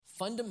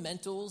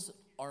Fundamentals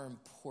are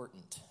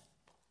important.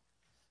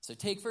 So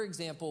take, for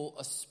example,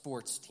 a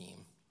sports team.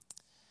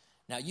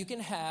 Now, you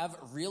can have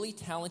really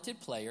talented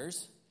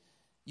players.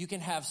 You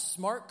can have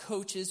smart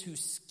coaches who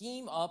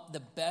scheme up the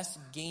best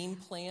game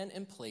plan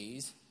and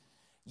plays.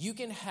 You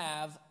can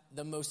have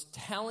the most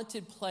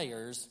talented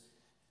players,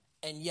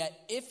 and yet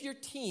if your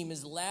team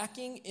is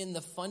lacking in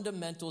the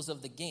fundamentals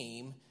of the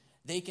game,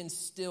 they can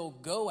still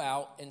go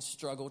out and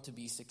struggle to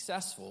be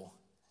successful.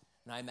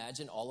 And I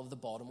imagine all of the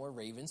Baltimore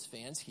Ravens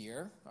fans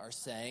here are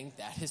saying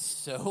that is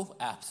so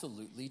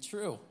absolutely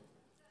true.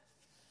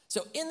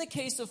 So in the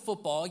case of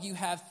football, you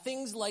have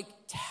things like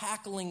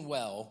tackling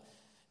well,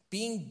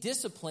 being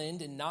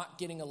disciplined and not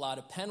getting a lot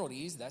of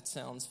penalties. That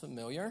sounds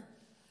familiar.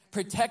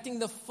 Protecting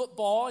the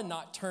football and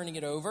not turning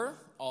it over,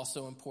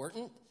 also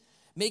important.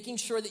 Making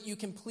sure that you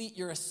complete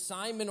your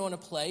assignment on a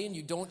play and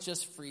you don't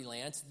just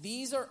freelance.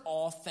 These are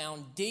all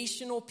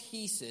foundational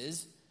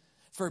pieces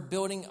for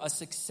building a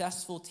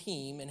successful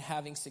team and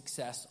having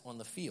success on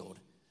the field.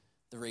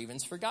 The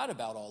Ravens forgot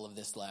about all of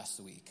this last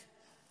week.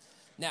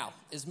 Now,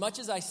 as much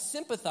as I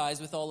sympathize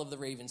with all of the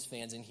Ravens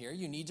fans in here,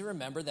 you need to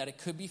remember that it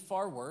could be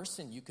far worse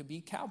and you could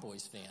be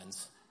Cowboys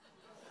fans,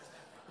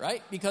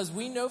 right? Because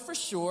we know for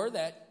sure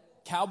that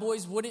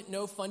Cowboys wouldn't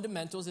know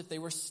fundamentals if they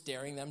were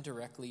staring them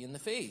directly in the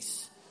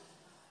face.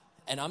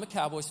 And I'm a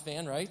Cowboys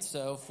fan, right?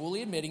 So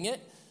fully admitting it.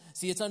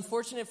 See, it's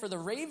unfortunate for the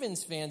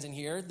Ravens fans in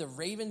here. The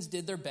Ravens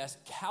did their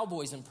best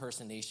Cowboys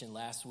impersonation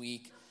last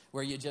week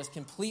where you just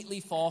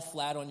completely fall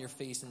flat on your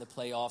face in the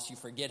playoffs. You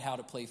forget how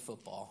to play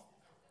football.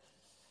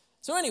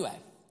 So anyway,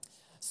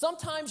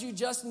 sometimes you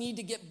just need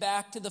to get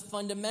back to the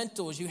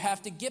fundamentals. You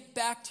have to get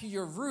back to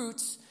your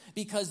roots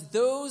because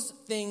those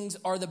things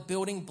are the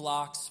building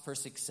blocks for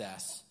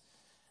success.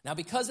 Now,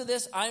 because of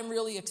this, I'm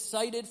really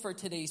excited for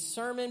today's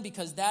sermon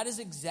because that is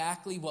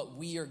exactly what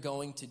we are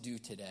going to do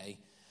today.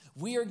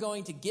 We are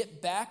going to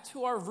get back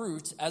to our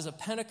roots as a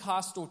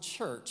Pentecostal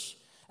church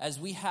as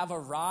we have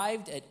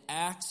arrived at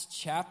Acts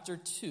chapter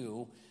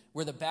 2,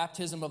 where the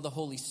baptism of the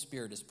Holy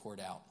Spirit is poured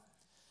out.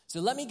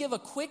 So let me give a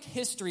quick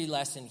history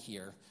lesson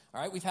here.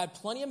 All right, we've had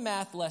plenty of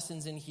math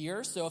lessons in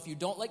here, so if you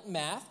don't like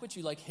math, but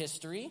you like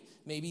history,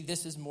 maybe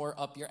this is more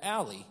up your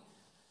alley.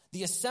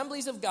 The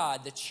Assemblies of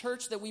God, the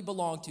church that we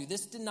belong to,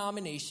 this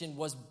denomination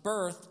was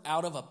birthed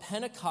out of a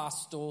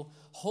Pentecostal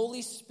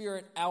Holy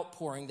Spirit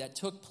outpouring that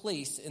took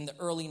place in the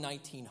early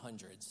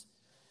 1900s.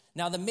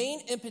 Now, the main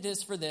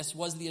impetus for this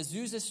was the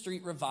Azusa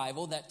Street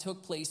revival that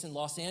took place in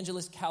Los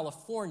Angeles,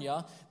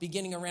 California,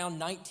 beginning around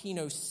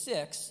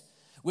 1906,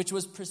 which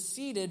was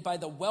preceded by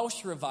the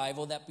Welsh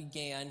revival that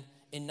began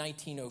in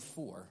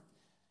 1904.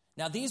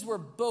 Now, these were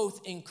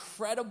both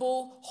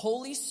incredible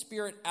Holy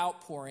Spirit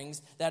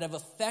outpourings that have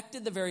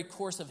affected the very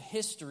course of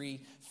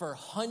history for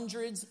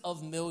hundreds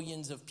of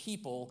millions of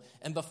people.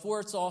 And before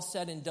it's all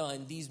said and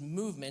done, these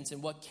movements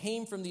and what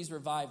came from these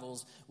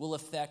revivals will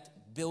affect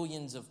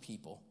billions of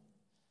people.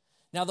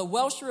 Now, the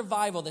Welsh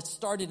revival that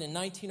started in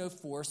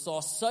 1904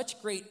 saw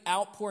such great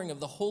outpouring of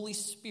the Holy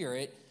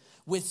Spirit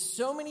with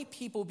so many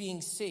people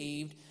being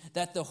saved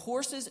that the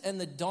horses and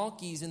the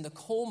donkeys in the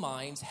coal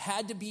mines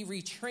had to be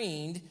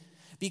retrained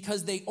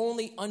because they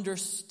only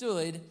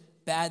understood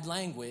bad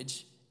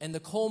language, and the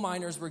coal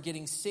miners were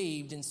getting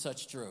saved in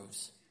such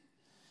droves.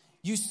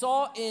 You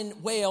saw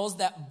in Wales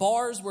that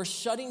bars were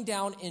shutting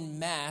down en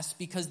masse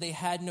because they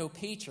had no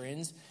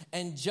patrons,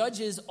 and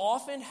judges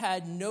often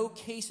had no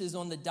cases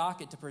on the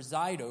docket to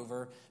preside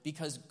over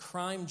because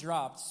crime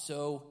dropped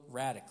so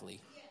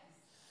radically.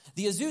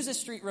 The Azusa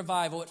Street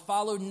revival, it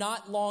followed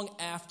not long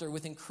after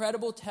with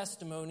incredible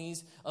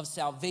testimonies of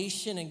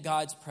salvation and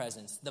God's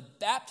presence. The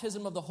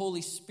baptism of the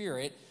Holy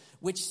Spirit,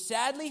 which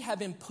sadly had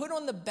been put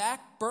on the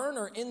back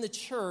burner in the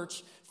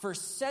church for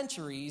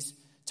centuries,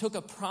 took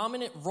a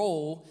prominent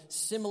role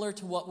similar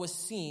to what was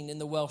seen in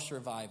the Welsh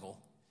revival.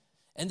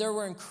 And there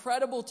were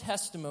incredible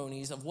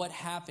testimonies of what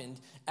happened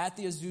at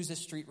the Azusa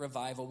Street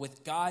revival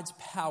with God's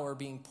power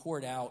being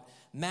poured out,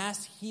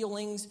 mass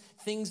healings,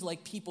 things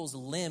like people's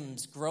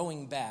limbs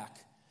growing back.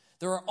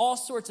 There are all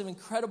sorts of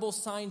incredible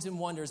signs and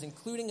wonders,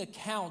 including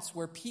accounts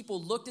where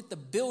people looked at the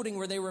building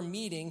where they were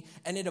meeting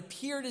and it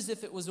appeared as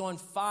if it was on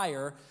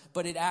fire,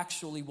 but it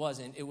actually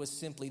wasn't. It was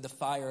simply the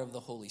fire of the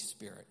Holy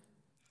Spirit.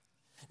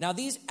 Now,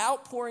 these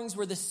outpourings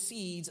were the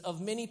seeds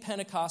of many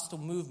Pentecostal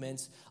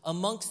movements.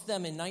 Amongst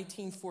them in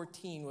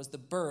 1914 was the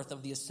birth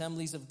of the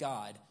Assemblies of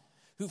God,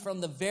 who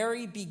from the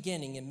very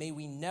beginning, and may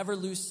we never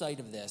lose sight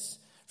of this,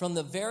 from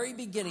the very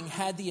beginning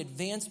had the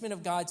advancement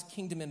of God's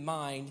kingdom in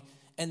mind,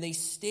 and they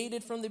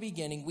stated from the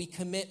beginning, we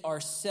commit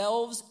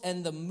ourselves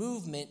and the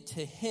movement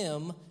to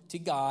Him, to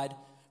God,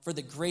 for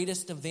the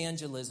greatest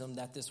evangelism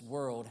that this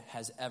world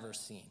has ever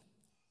seen.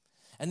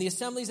 And the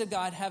Assemblies of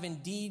God have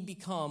indeed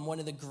become one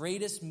of the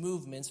greatest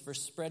movements for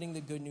spreading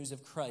the good news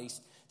of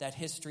Christ that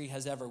history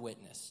has ever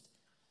witnessed.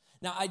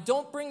 Now, I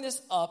don't bring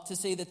this up to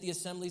say that the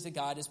Assemblies of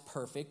God is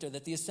perfect or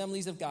that the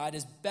Assemblies of God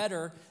is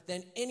better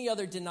than any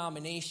other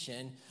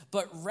denomination,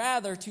 but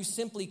rather to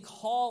simply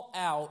call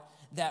out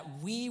that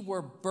we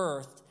were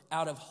birthed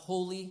out of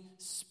Holy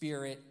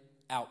Spirit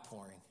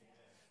outpouring.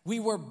 We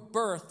were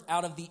birthed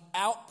out of the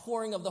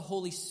outpouring of the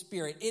Holy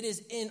Spirit. It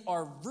is in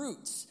our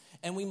roots,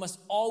 and we must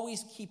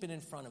always keep it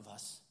in front of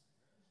us.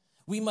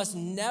 We must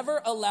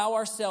never allow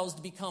ourselves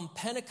to become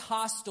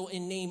Pentecostal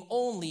in name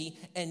only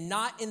and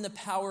not in the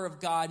power of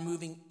God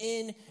moving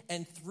in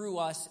and through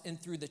us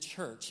and through the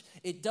church.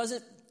 It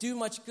doesn't do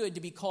much good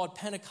to be called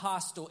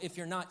Pentecostal if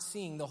you're not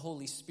seeing the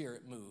Holy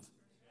Spirit move.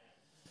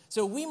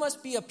 So we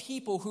must be a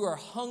people who are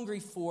hungry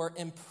for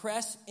and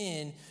press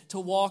in to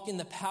walk in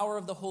the power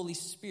of the Holy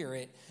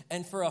Spirit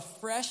and for a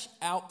fresh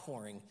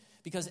outpouring.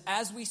 Because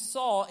as we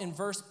saw in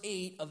verse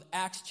 8 of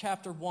Acts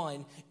chapter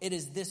 1, it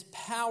is this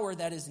power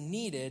that is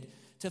needed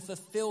to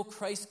fulfill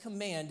Christ's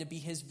command to be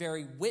his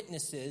very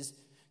witnesses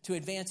to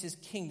advance his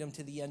kingdom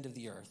to the end of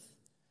the earth.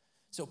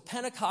 So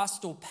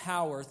Pentecostal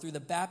power through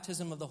the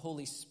baptism of the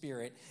Holy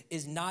Spirit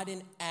is not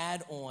an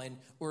add-on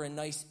or a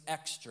nice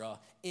extra.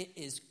 It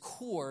is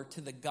core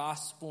to the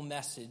gospel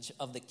message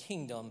of the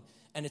kingdom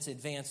and its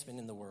advancement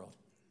in the world.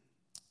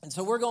 And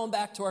so we're going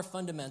back to our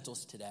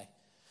fundamentals today.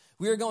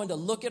 We are going to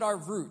look at our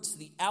roots,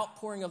 the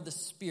outpouring of the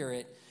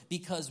Spirit,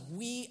 because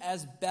we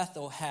as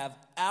Bethel have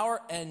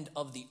our end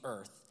of the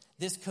earth,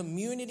 this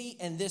community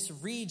and this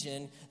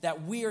region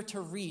that we are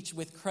to reach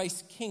with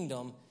Christ's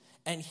kingdom.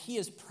 And he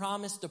has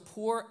promised to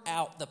pour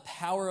out the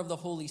power of the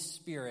Holy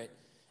Spirit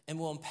and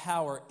will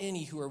empower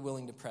any who are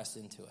willing to press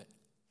into it.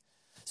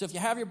 So if you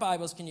have your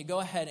Bibles, can you go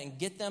ahead and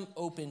get them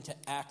open to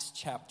Acts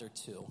chapter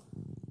 2?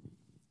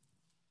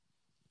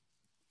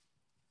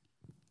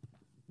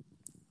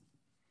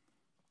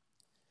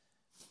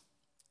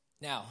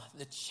 Now,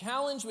 the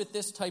challenge with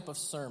this type of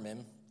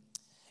sermon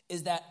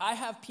is that I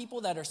have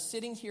people that are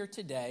sitting here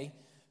today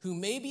who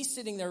may be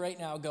sitting there right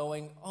now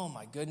going, oh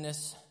my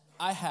goodness,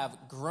 I have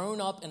grown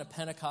up in a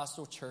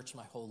Pentecostal church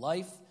my whole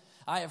life.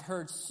 I have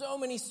heard so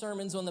many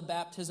sermons on the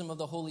baptism of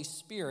the Holy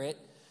Spirit.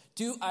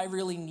 Do I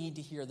really need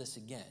to hear this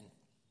again?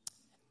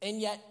 And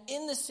yet,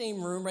 in the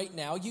same room right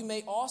now, you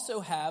may also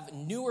have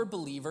newer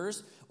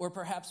believers or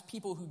perhaps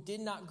people who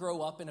did not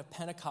grow up in a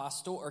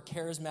Pentecostal or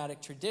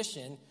charismatic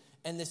tradition,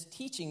 and this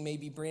teaching may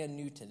be brand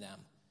new to them.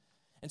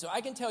 And so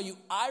I can tell you,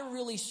 I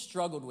really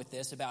struggled with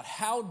this about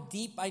how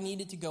deep I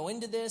needed to go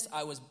into this.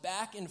 I was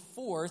back and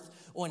forth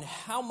on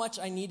how much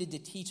I needed to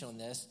teach on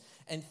this.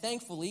 And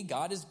thankfully,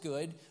 God is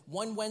good.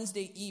 One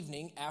Wednesday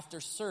evening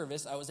after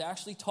service, I was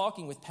actually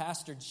talking with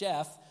Pastor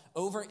Jeff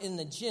over in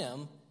the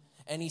gym.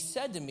 And he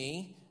said to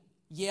me,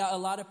 yeah, a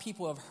lot of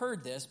people have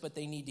heard this, but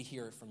they need to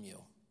hear it from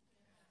you.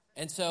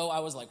 And so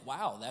I was like,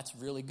 wow, that's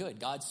really good.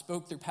 God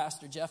spoke through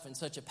Pastor Jeff in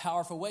such a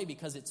powerful way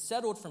because it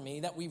settled for me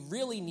that we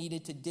really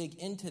needed to dig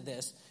into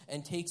this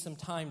and take some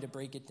time to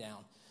break it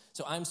down.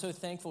 So I'm so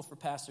thankful for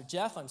Pastor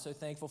Jeff. I'm so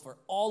thankful for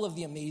all of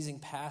the amazing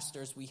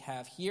pastors we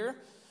have here.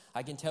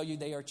 I can tell you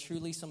they are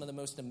truly some of the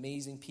most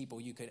amazing people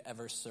you could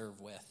ever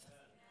serve with.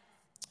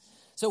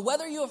 So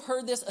whether you have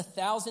heard this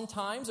 1,000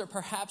 times or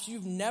perhaps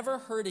you've never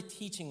heard a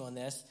teaching on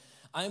this,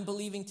 I'm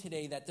believing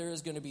today that there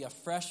is going to be a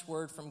fresh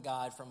word from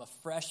God from a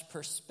fresh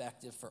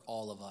perspective for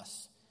all of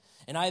us.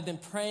 And I have been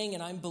praying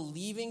and I'm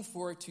believing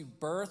for it to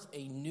birth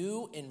a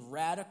new and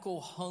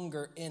radical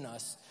hunger in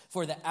us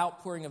for the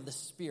outpouring of the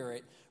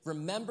Spirit,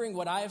 remembering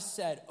what I have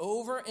said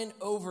over and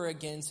over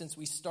again since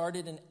we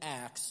started in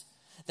Acts,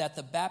 that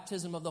the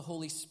baptism of the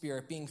Holy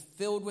Spirit, being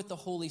filled with the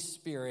Holy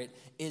Spirit,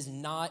 is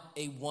not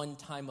a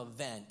one-time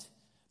event,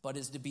 but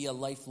is to be a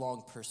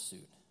lifelong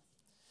pursuit.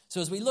 So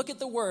as we look at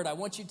the word, I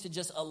want you to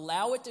just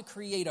allow it to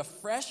create a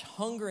fresh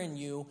hunger in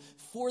you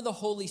for the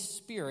Holy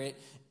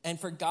Spirit and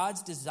for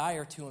God's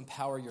desire to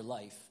empower your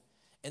life.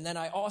 And then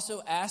I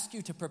also ask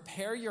you to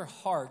prepare your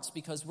hearts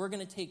because we're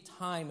going to take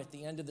time at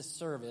the end of the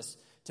service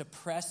to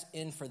press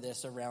in for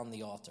this around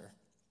the altar.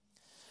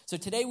 So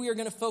today we are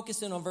going to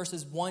focus in on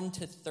verses 1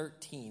 to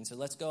 13. So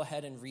let's go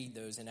ahead and read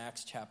those in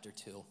Acts chapter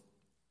 2.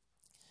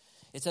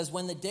 It says,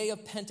 when the day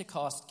of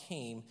Pentecost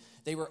came,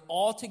 they were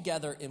all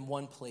together in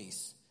one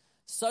place.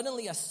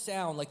 Suddenly a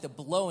sound like the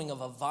blowing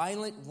of a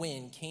violent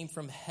wind came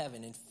from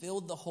heaven and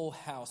filled the whole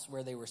house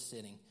where they were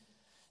sitting.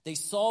 They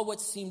saw what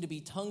seemed to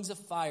be tongues of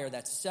fire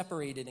that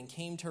separated and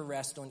came to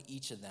rest on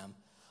each of them.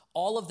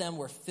 All of them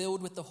were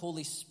filled with the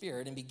Holy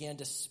Spirit and began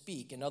to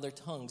speak in other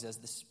tongues as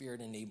the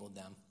Spirit enabled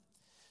them.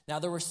 Now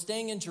there were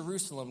staying in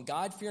Jerusalem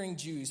God-fearing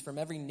Jews from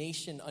every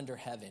nation under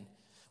heaven.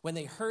 When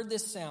they heard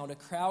this sound, a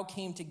crowd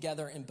came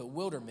together in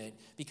bewilderment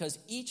because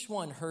each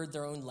one heard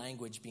their own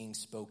language being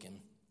spoken.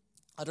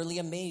 Utterly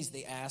amazed,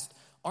 they asked,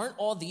 aren't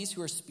all these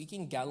who are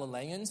speaking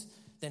Galileans?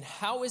 Then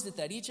how is it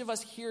that each of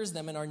us hears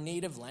them in our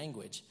native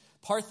language?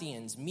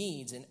 Parthians,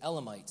 Medes, and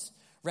Elamites,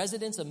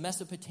 residents of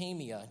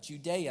Mesopotamia,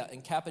 Judea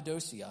and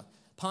Cappadocia,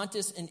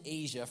 Pontus and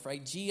Asia,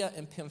 Phrygia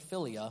and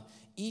Pamphylia,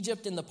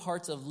 Egypt and the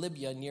parts of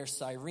Libya near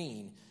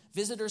Cyrene,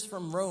 visitors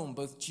from Rome,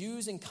 both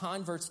Jews and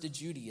converts to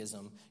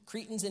Judaism,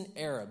 Cretans and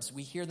Arabs,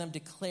 we hear them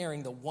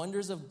declaring the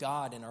wonders of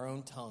God in our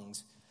own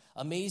tongues.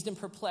 Amazed and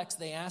perplexed,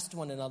 they asked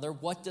one another,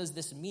 what does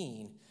this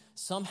mean?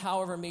 Some,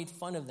 however, made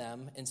fun of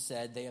them and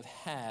said they have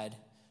had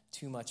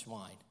too much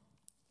wine.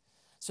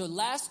 So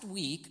last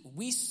week,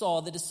 we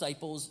saw the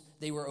disciples,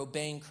 they were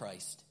obeying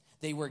Christ.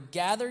 They were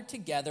gathered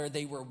together,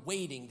 they were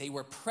waiting, they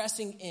were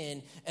pressing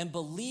in and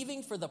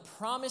believing for the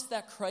promise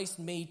that Christ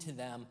made to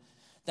them,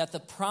 that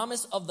the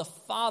promise of the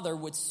Father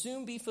would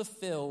soon be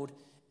fulfilled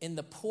in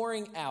the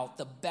pouring out,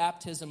 the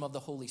baptism of the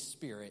Holy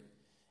Spirit.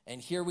 And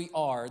here we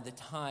are, the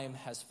time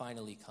has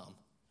finally come.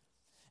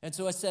 And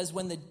so it says,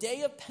 when the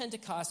day of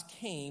Pentecost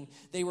came,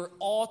 they were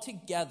all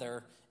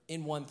together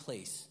in one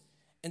place.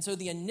 And so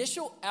the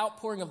initial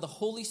outpouring of the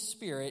Holy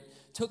Spirit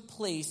took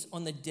place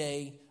on the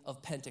day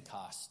of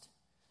Pentecost.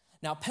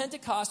 Now,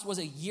 Pentecost was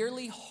a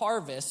yearly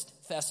harvest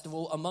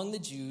festival among the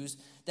Jews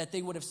that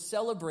they would have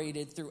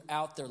celebrated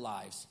throughout their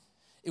lives.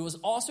 It was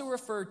also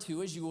referred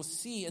to, as you will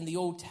see in the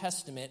Old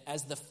Testament,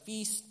 as the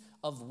Feast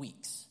of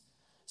Weeks.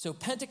 So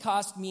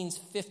Pentecost means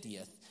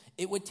 50th.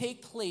 It would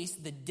take place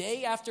the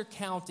day after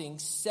counting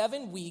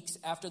 7 weeks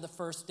after the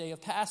first day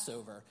of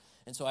Passover.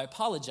 And so I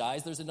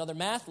apologize, there's another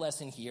math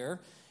lesson here.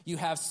 You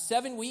have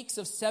 7 weeks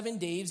of 7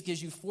 days,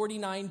 gives you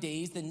 49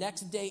 days. The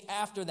next day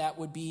after that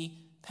would be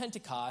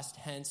Pentecost,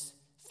 hence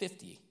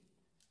 50.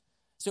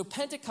 So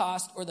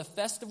Pentecost, or the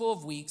Festival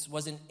of Weeks,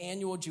 was an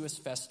annual Jewish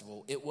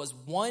festival. It was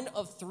one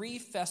of 3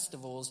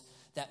 festivals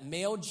that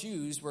male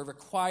Jews were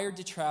required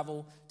to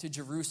travel to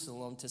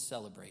Jerusalem to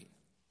celebrate.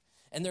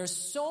 And there's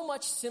so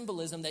much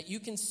symbolism that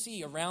you can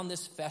see around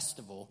this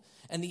festival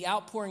and the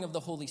outpouring of the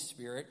Holy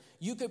Spirit.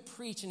 You could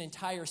preach an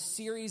entire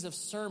series of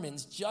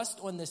sermons just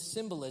on this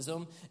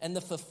symbolism and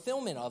the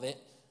fulfillment of it.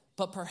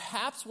 But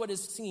perhaps what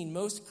is seen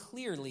most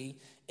clearly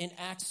in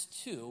Acts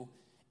 2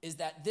 is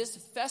that this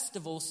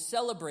festival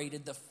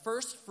celebrated the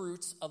first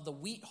fruits of the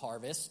wheat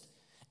harvest.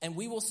 And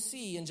we will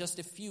see in just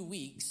a few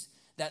weeks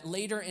that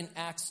later in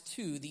Acts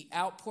 2, the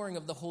outpouring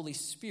of the Holy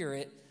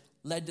Spirit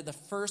led to the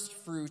first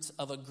fruits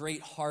of a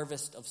great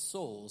harvest of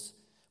souls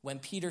when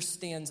Peter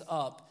stands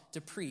up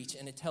to preach,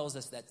 and it tells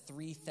us that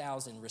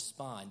 3,000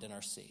 respond and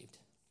are saved.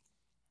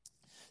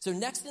 So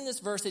next in this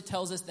verse, it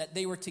tells us that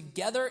they were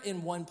together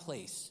in one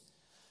place.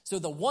 So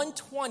the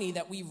 120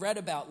 that we read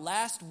about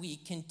last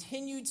week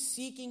continued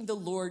seeking the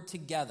Lord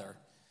together.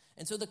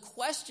 And so the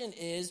question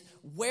is,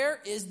 where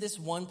is this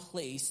one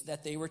place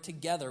that they were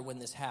together when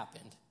this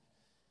happened?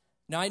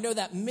 Now, I know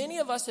that many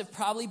of us have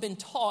probably been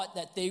taught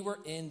that they were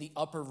in the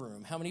upper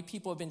room. How many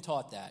people have been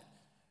taught that?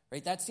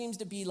 Right? That seems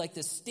to be like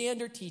the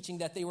standard teaching,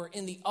 that they were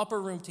in the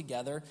upper room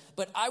together.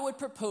 But I would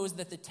propose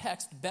that the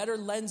text better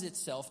lends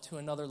itself to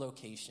another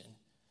location.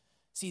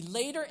 See,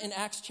 later in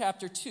Acts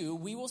chapter 2,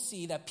 we will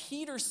see that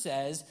Peter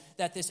says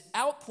that this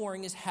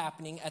outpouring is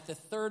happening at the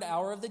 3rd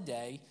hour of the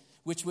day,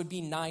 which would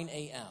be 9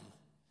 a.m.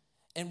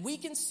 And we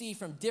can see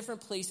from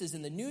different places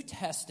in the New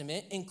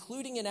Testament,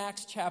 including in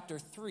Acts chapter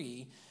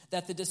 3,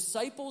 that the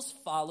disciples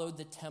followed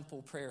the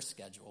temple prayer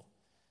schedule.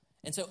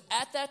 And so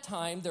at that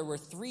time, there were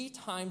 3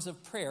 times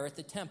of prayer at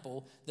the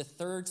temple, the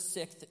 3rd,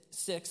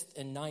 6th,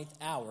 and 9th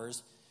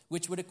hours,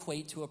 which would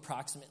equate to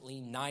approximately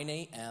 9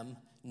 a.m.,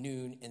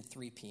 noon, and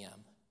 3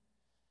 p.m.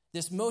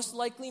 This most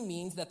likely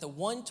means that the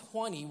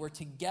 120 were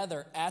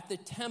together at the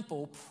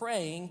temple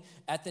praying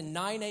at the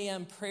 9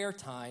 a.m. prayer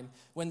time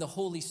when the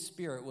Holy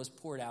Spirit was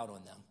poured out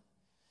on them.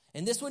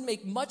 And this would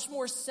make much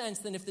more sense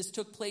than if this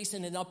took place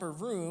in an upper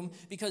room,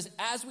 because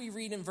as we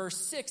read in verse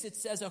 6, it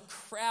says a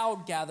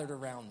crowd gathered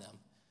around them.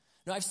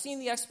 Now, I've seen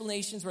the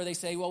explanations where they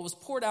say, well, it was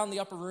poured out in the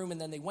upper room,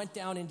 and then they went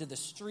down into the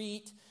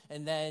street,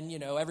 and then,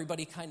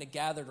 everybody kind of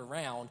gathered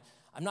around.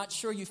 I'm not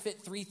sure you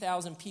fit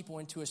 3,000 people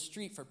into a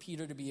street for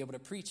Peter to be able to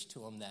preach to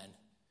them then.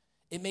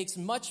 It makes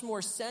much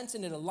more sense,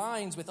 and it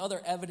aligns with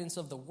other evidence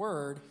of the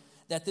word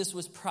that this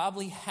was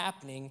probably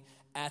happening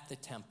at the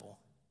temple.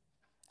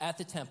 At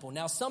the temple.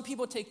 Now, some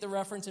people take the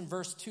reference in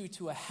verse 2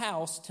 to a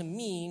house to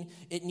mean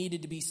it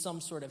needed to be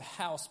some sort of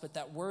house, but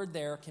that word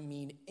there can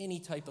mean any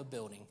type of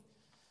building.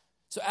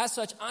 So as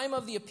such, I'm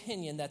of the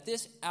opinion that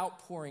this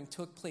outpouring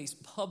took place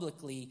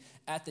publicly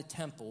at the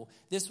temple.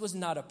 This was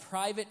not a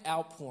private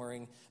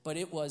outpouring, but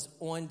it was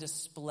on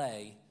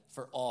display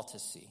for all to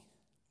see.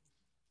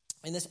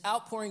 And this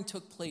outpouring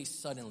took place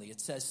suddenly.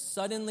 It says,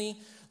 suddenly,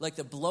 like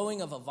the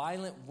blowing of a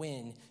violent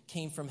wind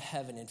came from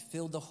heaven and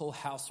filled the whole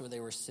house where they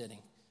were sitting.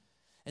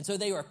 And so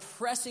they are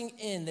pressing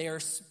in,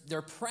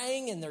 they're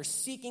praying and they're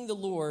seeking the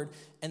Lord,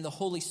 and the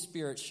Holy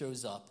Spirit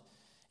shows up.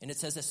 And it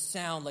says a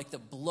sound like the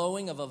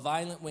blowing of a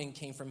violent wind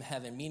came from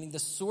heaven, meaning the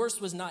source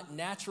was not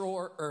natural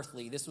or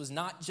earthly. This was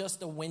not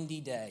just a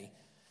windy day.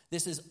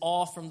 This is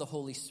all from the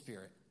Holy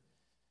Spirit.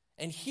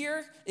 And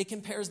here it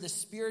compares the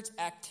Spirit's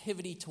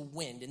activity to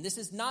wind. And this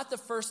is not the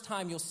first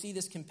time you'll see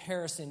this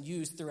comparison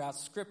used throughout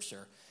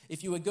Scripture.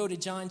 If you would go to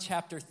John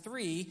chapter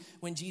 3,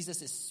 when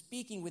Jesus is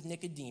speaking with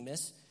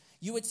Nicodemus,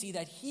 you would see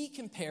that he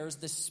compares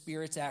the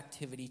Spirit's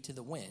activity to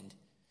the wind.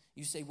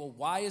 You say, well,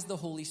 why is the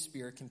Holy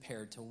Spirit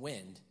compared to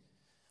wind?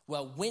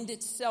 Well, wind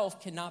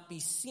itself cannot be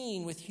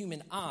seen with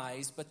human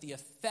eyes, but the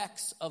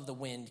effects of the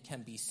wind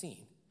can be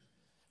seen.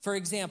 For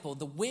example,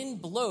 the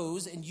wind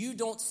blows and you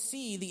don't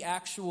see the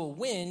actual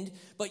wind,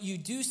 but you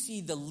do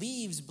see the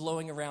leaves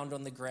blowing around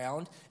on the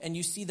ground, and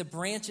you see the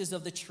branches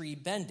of the tree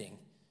bending.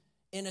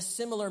 In a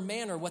similar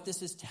manner, what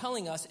this is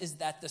telling us is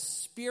that the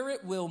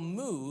Spirit will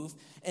move,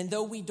 and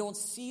though we don't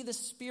see the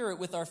Spirit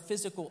with our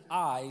physical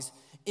eyes,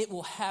 it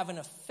will have an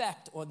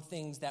effect on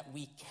things that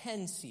we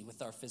can see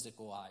with our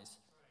physical eyes.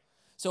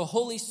 So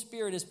Holy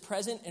Spirit is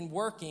present and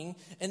working,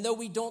 and though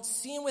we don't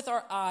see him with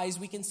our eyes,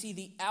 we can see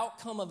the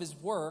outcome of his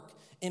work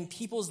in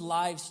people's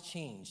lives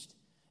changed,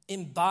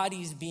 in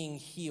bodies being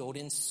healed,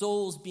 in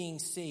souls being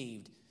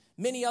saved,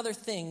 many other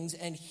things,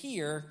 and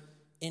here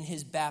in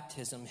his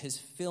baptism, his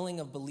filling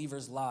of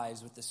believers'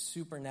 lives with the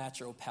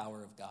supernatural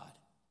power of God.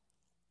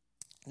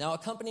 Now,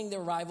 accompanying the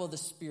arrival of the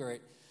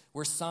Spirit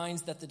were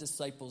signs that the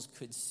disciples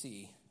could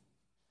see.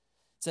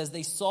 It says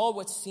they saw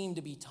what seemed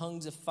to be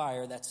tongues of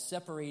fire that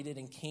separated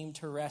and came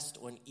to rest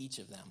on each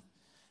of them.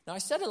 Now, I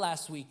said it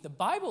last week, the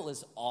Bible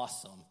is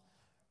awesome,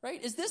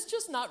 right? Is this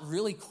just not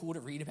really cool to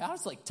read about?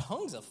 It's like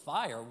tongues of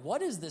fire.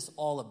 What is this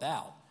all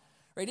about?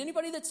 Right?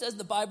 Anybody that says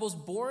the Bible's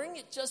boring,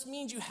 it just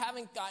means you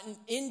haven't gotten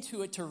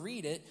into it to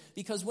read it,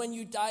 because when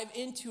you dive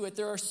into it,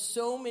 there are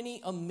so many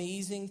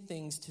amazing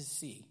things to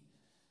see.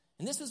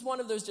 And this is one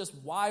of those just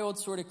wild,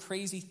 sort of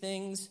crazy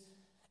things.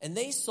 And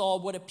they saw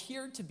what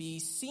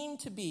seemed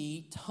to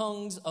be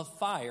tongues of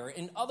fire.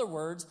 In other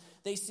words,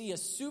 they see a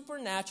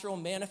supernatural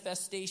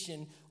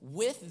manifestation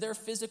with their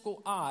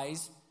physical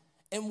eyes,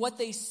 and what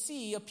they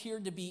see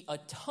appeared to be a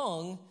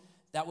tongue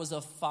that was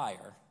of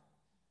fire.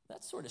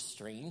 That's sort of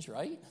strange,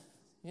 right?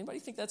 Anybody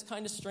think that's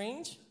kind of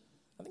strange?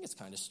 I think it's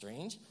kind of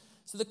strange.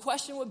 So the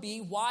question would be,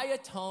 why a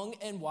tongue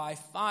and why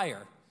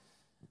fire?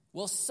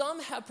 Well, some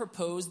have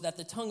proposed that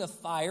the tongue of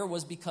fire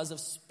was because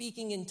of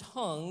speaking in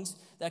tongues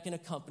that can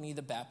accompany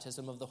the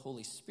baptism of the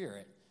Holy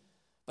Spirit.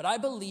 But I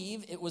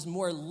believe it was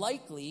more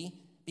likely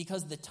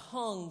because the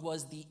tongue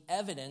was the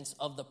evidence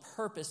of the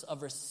purpose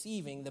of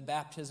receiving the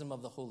baptism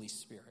of the Holy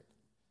Spirit.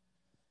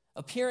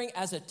 Appearing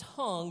as a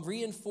tongue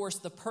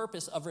reinforced the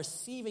purpose of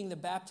receiving the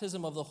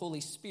baptism of the Holy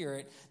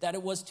Spirit, that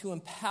it was to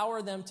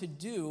empower them to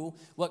do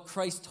what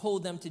Christ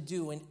told them to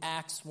do in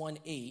Acts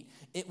 1:8.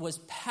 It was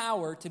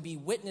power to be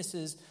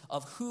witnesses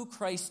of who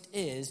Christ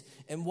is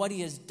and what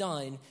he has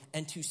done,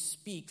 and to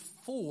speak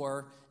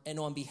for and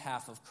on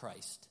behalf of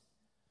Christ.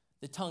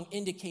 The tongue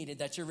indicated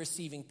that you're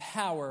receiving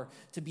power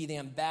to be the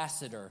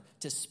ambassador,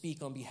 to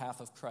speak on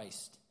behalf of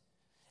Christ.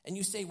 And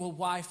you say, well,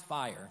 why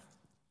fire?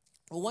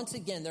 Well, once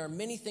again, there are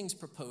many things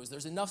proposed.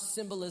 There's enough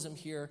symbolism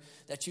here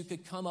that you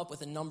could come up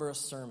with a number of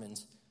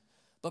sermons.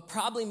 But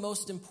probably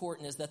most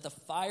important is that the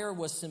fire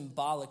was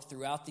symbolic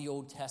throughout the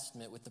Old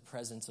Testament with the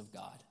presence of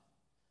God.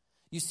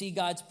 You see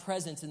God's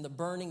presence in the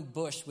burning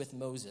bush with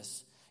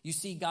Moses. You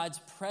see God's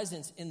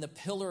presence in the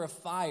pillar of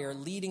fire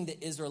leading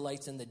the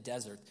Israelites in the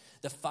desert.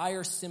 The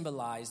fire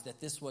symbolized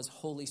that this was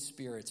Holy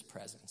Spirit's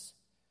presence.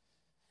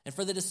 And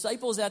for the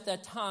disciples at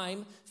that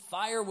time,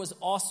 fire was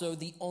also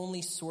the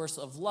only source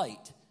of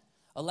light.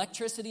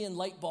 Electricity and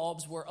light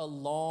bulbs were a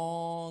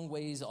long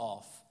ways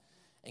off.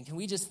 And can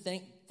we just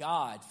thank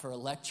God for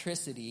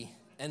electricity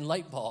and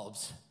light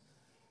bulbs?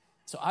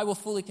 So I will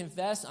fully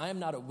confess, I am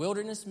not a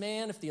wilderness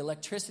man. If the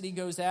electricity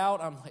goes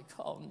out, I'm like,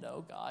 oh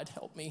no, God,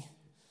 help me.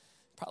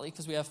 Probably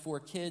because we have 4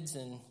 kids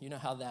and you know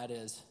how that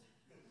is.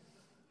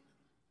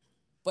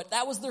 But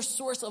that was their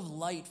source of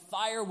light.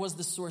 Fire was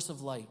the source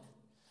of light.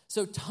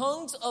 So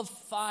tongues of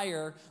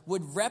fire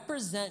would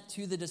represent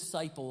to the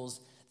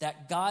disciples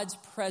that God's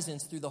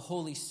presence through the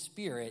Holy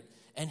Spirit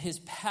and his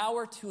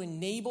power to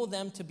enable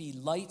them to be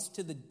lights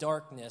to the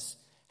darkness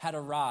had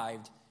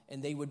arrived,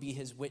 and they would be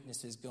his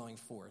witnesses going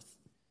forth.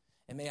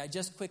 And may I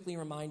just quickly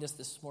remind us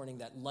this morning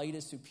that light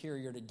is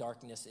superior to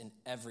darkness in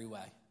every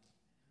way.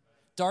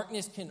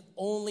 Darkness can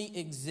only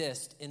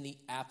exist in the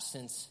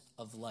absence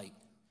of light.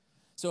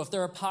 So if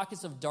there are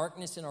pockets of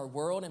darkness in our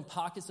world and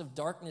pockets of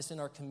darkness in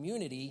our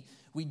community,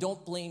 we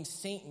don't blame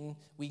Satan.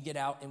 We get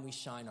out and we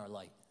shine our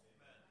light.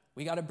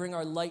 We got to bring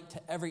our light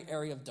to every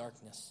area of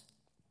darkness.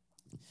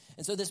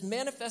 And so this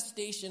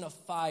manifestation of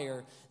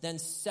fire then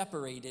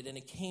separated, and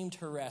it came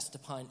to rest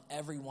upon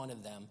every one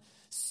of them,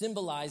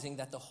 symbolizing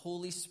that the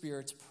Holy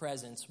Spirit's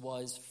presence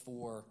was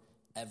for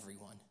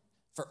everyone,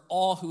 for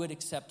all who had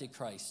accepted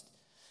Christ.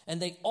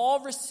 And they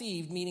all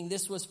received, meaning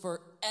this was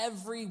for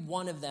every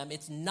one of them.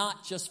 It's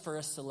not just for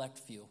a select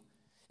few.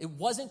 It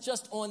wasn't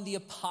just on the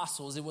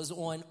apostles. It was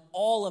on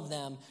all of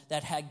them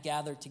that had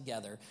gathered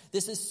together.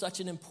 This is such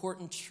an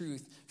important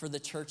truth for the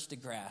church to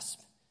grasp,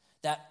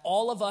 that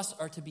all of us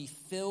are to be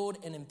filled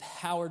and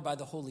empowered by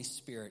the Holy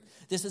Spirit.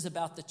 This is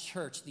about the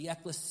church, the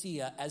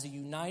ecclesia, as a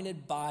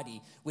united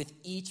body, with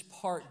each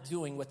part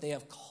doing what they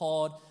have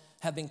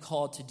been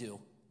called to do.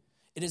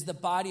 It is the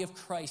body of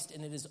Christ,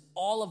 and it is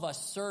all of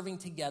us serving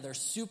together,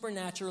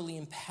 supernaturally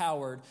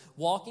empowered,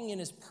 walking in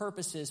his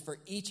purposes for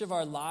each of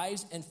our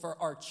lives and for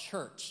our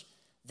church.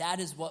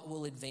 That is what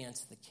will advance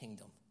the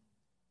kingdom.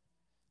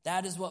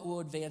 That is what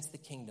will advance the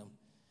kingdom.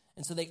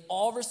 And so they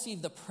all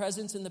received the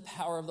presence and the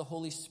power of the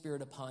Holy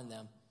Spirit upon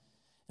them.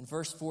 And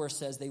verse 4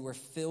 says they were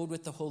filled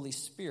with the Holy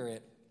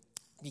Spirit,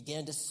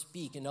 began to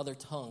speak in other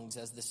tongues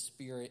as the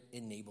Spirit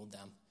enabled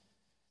them.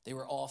 They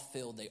were all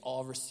filled. They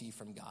all received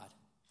from God.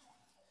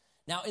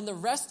 Now, in the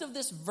rest of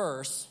this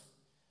verse,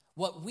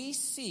 what we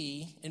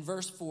see in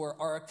verse 4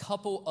 are a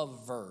couple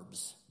of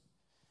verbs.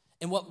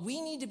 And what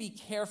we need to be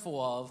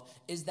careful of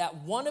is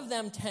that one of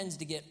them tends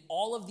to get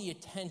all of the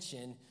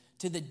attention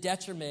to the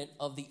detriment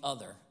of the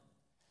other.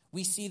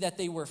 We see that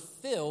they were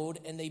filled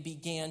and they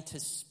began to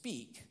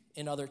speak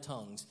in other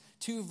tongues.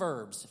 Two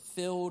verbs,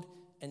 filled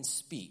and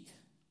speak.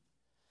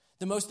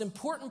 The most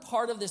important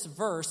part of this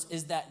verse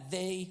is that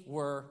they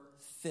were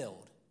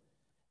filled.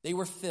 They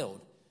were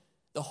filled.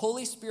 The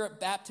Holy Spirit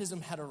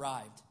baptism had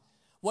arrived.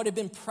 What had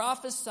been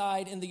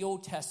prophesied in the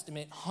Old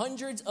Testament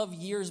hundreds of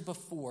years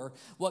before,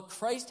 what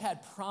Christ had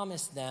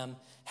promised them,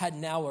 had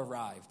now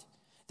arrived.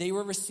 They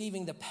were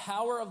receiving the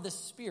power of the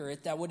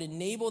Spirit that would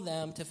enable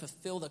them to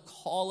fulfill the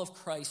call of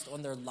Christ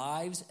on their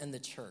lives and the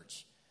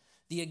church.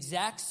 The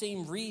exact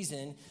same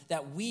reason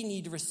that we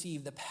need to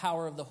receive the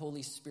power of the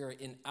Holy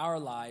Spirit in our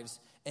lives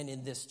and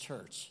in this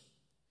church.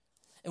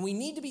 And we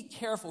need to be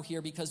careful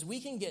here because we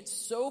can get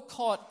so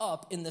caught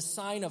up in the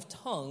sign of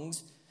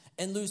tongues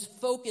and lose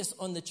focus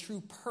on the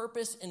true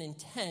purpose and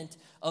intent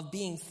of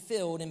being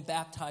filled and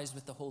baptized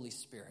with the Holy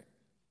Spirit.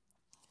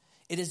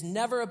 It is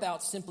never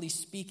about simply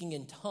speaking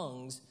in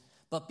tongues,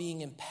 but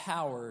being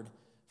empowered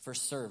for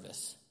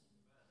service.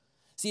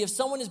 See, if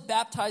someone is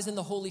baptized in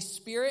the Holy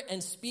Spirit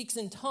and speaks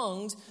in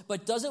tongues,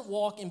 but doesn't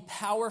walk in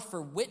power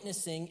for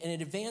witnessing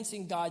and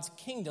advancing God's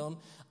kingdom,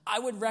 I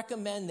would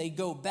recommend they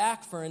go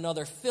back for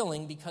another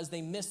filling because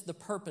they missed the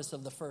purpose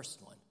of the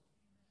first one.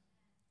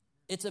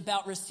 It's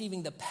about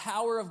receiving the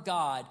power of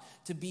God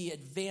to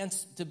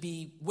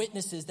be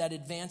witnesses that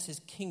advance his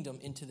kingdom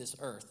into this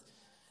earth.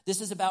 This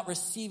is about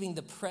receiving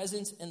the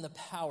presence and the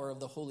power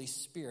of the Holy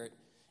Spirit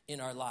in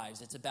our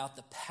lives. It's about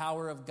the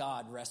power of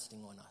God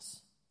resting on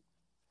us.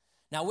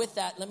 Now with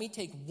that, let me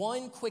take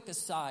one quick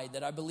aside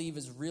that I believe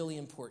is really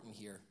important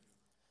here.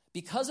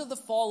 Because of the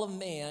fall of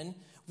man,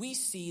 we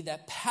see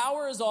that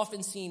power is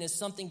often seen as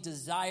something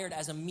desired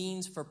as a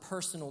means for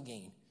personal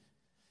gain.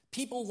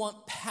 People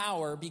want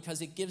power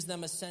because it gives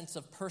them a sense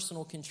of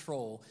personal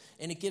control,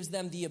 and it gives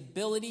them the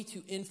ability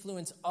to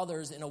influence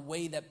others in a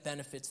way that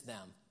benefits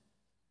them.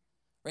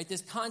 Right?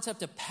 This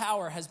concept of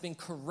power has been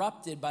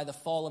corrupted by the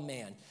fall of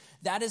man.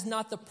 That is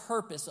not the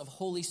purpose of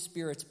Holy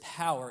Spirit's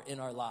power in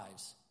our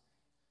lives.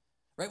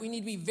 Right? We need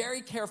to be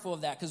very careful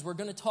of that because we're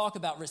going to talk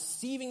about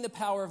receiving the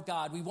power of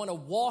God. We want to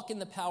walk in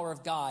the power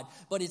of God,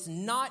 but it's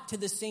not to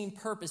the same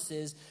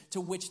purposes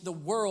to which the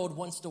world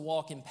wants to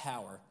walk in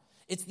power.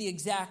 It's the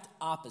exact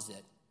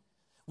opposite.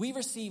 We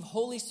receive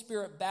Holy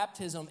Spirit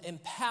baptism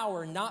and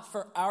power not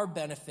for our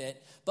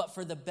benefit, but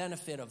for the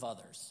benefit of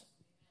others.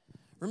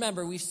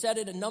 Remember, we've said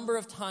it a number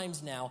of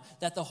times now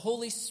that the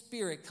Holy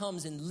Spirit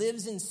comes and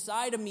lives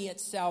inside of me at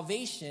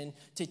salvation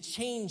to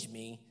change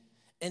me,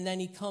 and then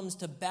he comes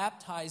to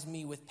baptize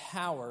me with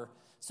power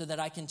so that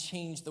I can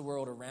change the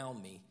world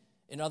around me.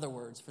 In other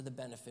words, for the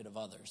benefit of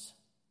others.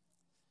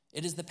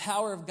 It is the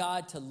power of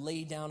God to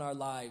lay down our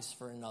lives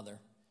for another.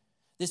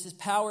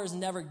 Power is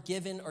never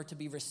given or to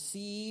be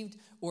received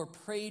or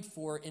prayed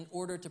for in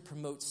order to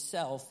promote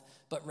self,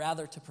 but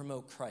rather to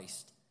promote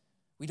Christ.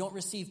 We don't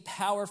receive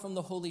power from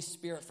the Holy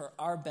Spirit for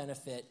our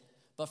benefit,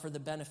 but for the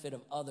benefit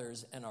of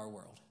others and our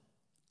world.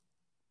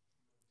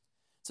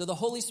 So the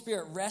Holy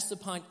Spirit rests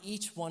upon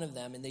each one of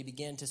them, and they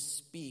began to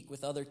speak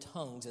with other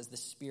tongues as the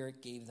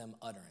Spirit gave them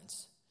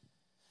utterance.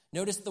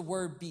 Notice the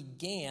word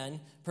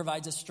began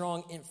provides a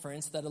strong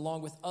inference that,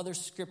 along with other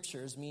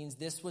scriptures, means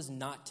this was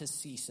not to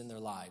cease in their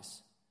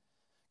lives.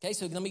 Okay,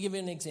 so let me give you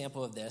an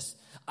example of this.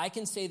 I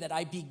can say that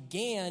I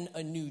began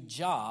a new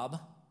job.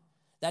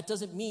 That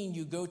doesn't mean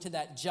you go to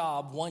that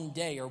job one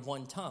day or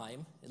one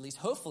time, at least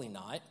hopefully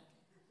not.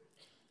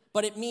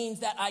 But it means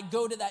that I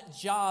go to that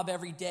job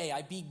every day.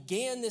 I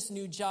began this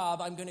new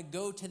job. I'm going to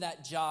go to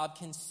that job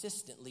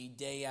consistently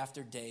day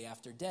after day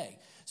after day.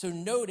 So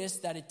notice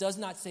that it does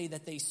not say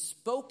that they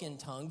spoke in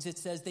tongues. It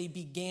says they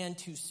began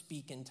to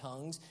speak in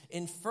tongues,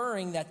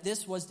 inferring that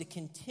this was to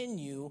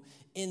continue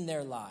in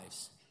their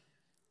lives.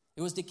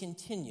 It was to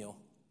continue.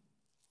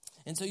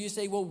 And so you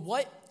say, well,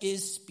 what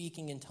is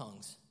speaking in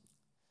tongues?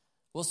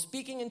 Well,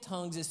 speaking in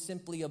tongues is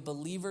simply a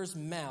believer's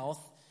mouth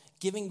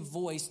giving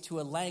voice to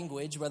a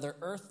language, whether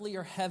earthly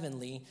or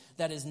heavenly,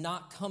 that is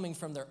not coming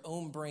from their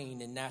own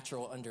brain and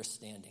natural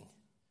understanding.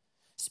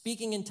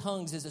 Speaking in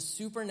tongues is a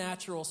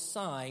supernatural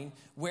sign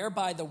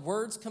whereby the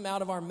words come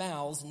out of our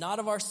mouths, not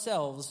of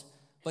ourselves,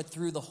 but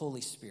through the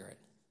Holy Spirit.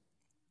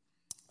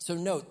 So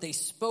note, they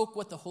spoke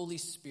what the Holy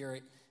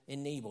Spirit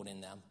enabled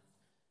in them.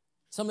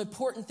 Some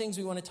important things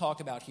we want to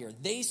talk about here.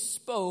 They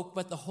spoke,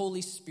 but the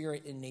Holy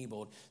Spirit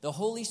enabled. The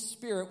Holy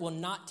Spirit will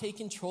not take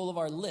control of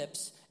our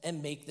lips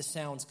and make the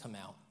sounds come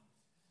out.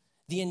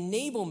 The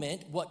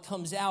enablement, what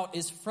comes out,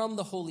 is from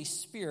the Holy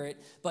Spirit,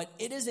 but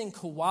it is in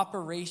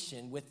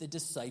cooperation with the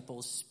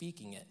disciples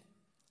speaking it.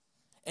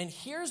 And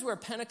here's where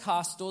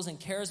Pentecostals and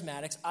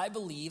charismatics, I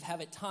believe,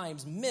 have at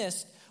times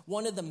missed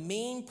one of the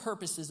main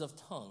purposes of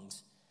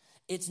tongues.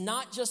 It's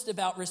not just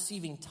about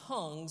receiving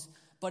tongues,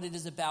 but it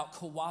is about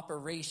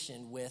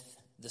cooperation with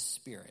the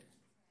Spirit.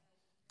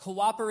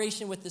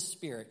 Cooperation with the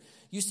Spirit.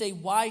 You say,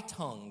 why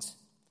tongues?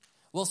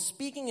 Well,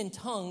 speaking in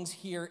tongues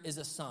here is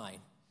a sign.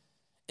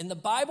 And the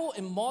Bible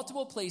in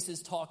multiple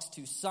places talks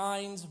to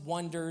signs,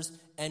 wonders,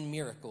 and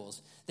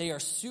miracles. They are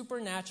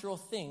supernatural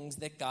things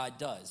that God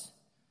does.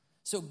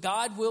 So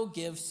God will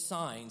give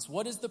signs.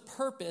 What is the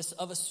purpose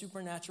of a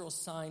supernatural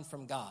sign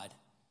from God?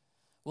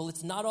 Well,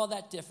 it's not all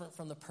that different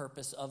from the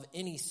purpose of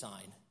any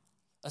sign.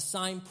 A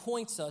sign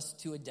points us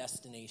to a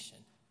destination.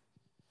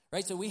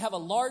 Right, so we have a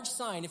large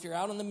sign, if you're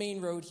out on the main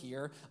road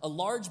here, a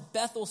large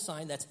Bethel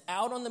sign that's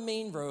out on the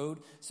main road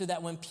so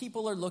that when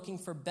people are looking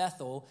for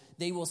Bethel,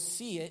 they will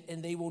see it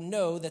and they will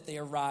know that they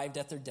arrived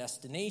at their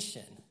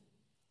destination.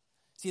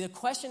 See, the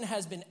question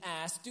has been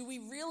asked, do we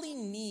really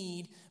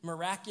need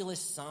miraculous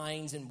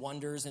signs and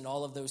wonders and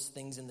all of those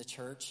things in the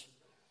church?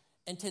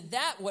 And to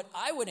that, what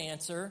I would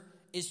answer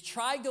is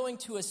try going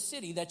to a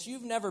city that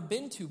you've never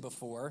been to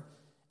before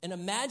and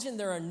imagine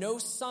there are no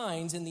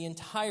signs in the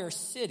entire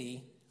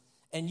city,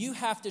 and you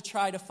have to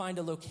try to find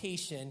a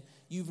location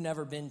you've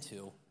never been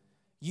to.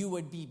 You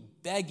would be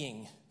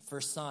begging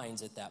for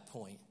signs at that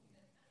point.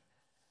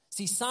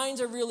 See, signs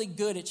are really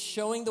good at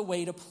showing the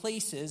way to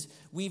places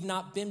we've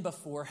not been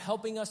before,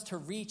 helping us to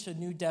reach a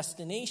new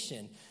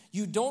destination.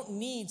 You don't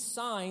need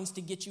signs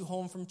to get you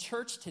home from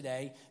church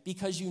today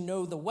because you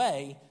know the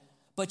way,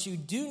 but you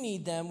do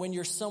need them when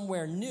you're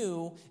somewhere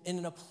new and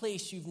in a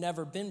place you've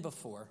never been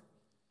before.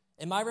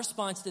 And my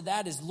response to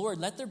that is, Lord,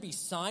 let there be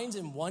signs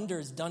and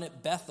wonders done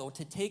at Bethel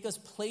to take us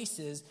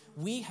places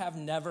we have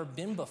never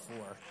been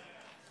before.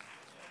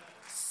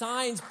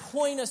 Signs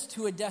point us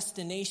to a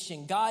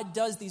destination. God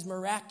does these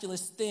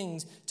miraculous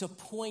things to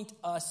point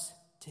us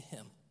to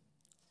him.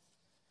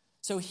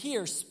 So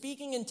here,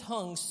 speaking in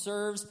tongues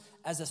serves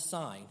as a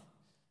sign.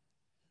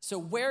 So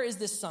where is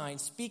this sign,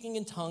 speaking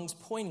in tongues,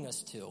 pointing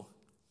us to?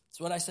 It's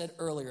what I said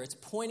earlier. It's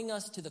pointing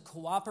us to the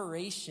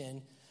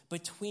cooperation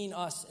between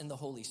us and the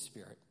Holy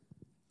Spirit.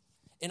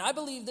 And I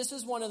believe this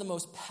is one of the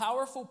most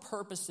powerful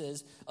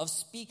purposes of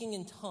speaking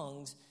in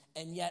tongues,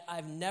 and yet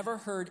I've never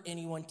heard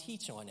anyone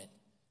teach on it.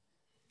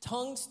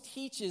 Tongues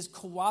teaches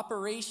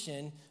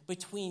cooperation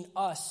between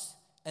us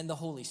and the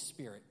Holy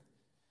Spirit.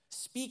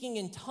 Speaking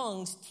in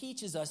tongues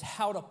teaches us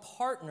how to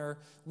partner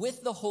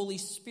with the Holy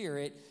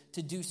Spirit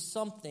to do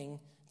something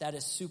that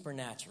is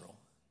supernatural.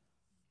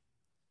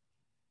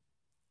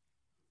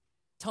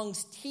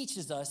 Tongues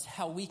teaches us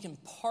how we can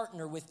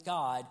partner with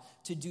God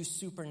to do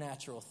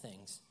supernatural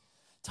things.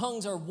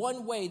 Tongues are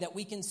one way that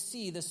we can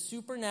see the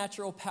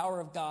supernatural power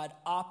of God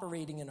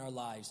operating in our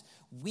lives.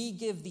 We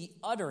give the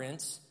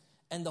utterance,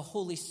 and the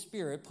Holy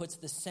Spirit puts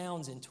the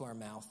sounds into our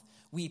mouth.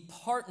 We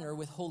partner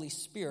with Holy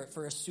Spirit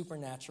for a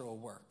supernatural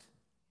work.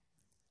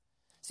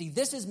 See,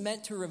 this is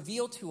meant to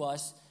reveal to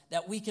us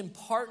that we can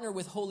partner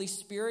with Holy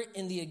Spirit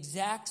in the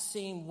exact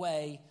same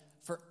way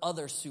for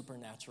other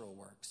supernatural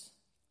works.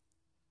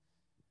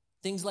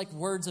 Things like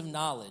words of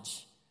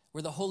knowledge,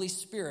 where the Holy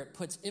Spirit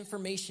puts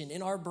information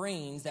in our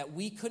brains that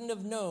we couldn't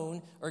have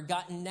known or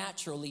gotten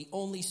naturally,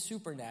 only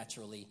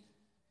supernaturally.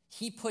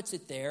 He puts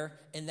it there,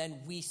 and then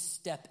we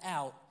step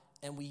out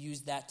and we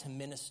use that to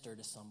minister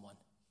to someone.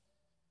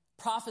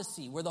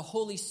 Prophecy, where the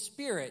Holy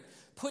Spirit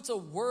puts a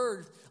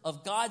word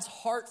of God's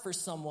heart for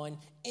someone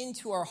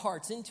into our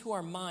hearts, into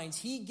our minds.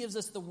 He gives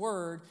us the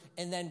word,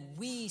 and then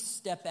we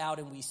step out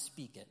and we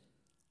speak it.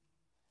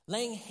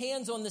 Laying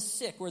hands on the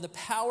sick, where the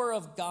power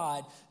of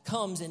God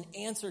comes in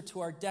answer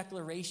to our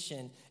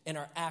declaration and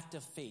our act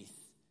of faith.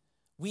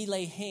 We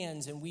lay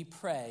hands and we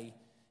pray,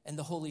 and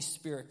the Holy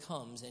Spirit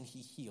comes and he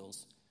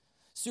heals.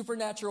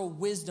 Supernatural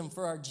wisdom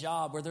for our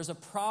job, where there's a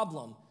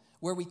problem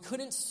where we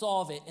couldn't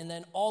solve it, and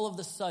then all of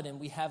a sudden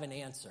we have an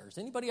answer. Has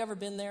anybody ever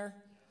been there?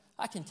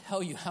 I can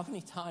tell you how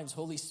many times,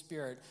 Holy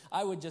Spirit,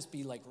 I would just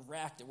be like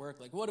racked at work,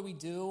 like, what do we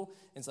do?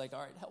 And it's like, all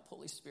right, help,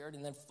 Holy Spirit.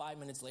 And then 5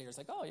 minutes later, it's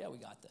like, oh yeah, we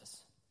got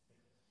this.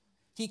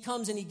 He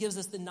comes and he gives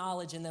us the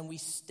knowledge, and then we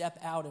step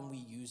out and we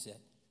use it.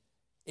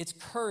 It's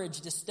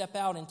courage to step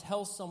out and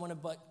tell someone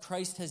about what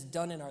Christ has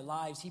done in our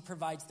lives. He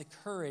provides the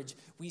courage.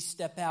 We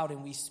step out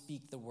and we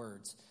speak the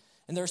words.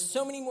 And there are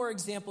so many more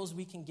examples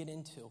we can get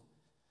into.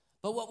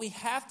 But what we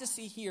have to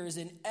see here is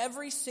in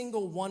every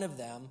single one of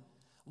them,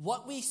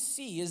 what we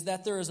see is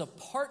that there is a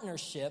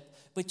partnership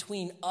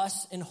between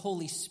us and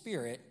Holy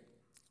Spirit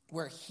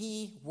where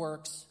he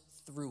works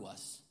through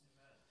us.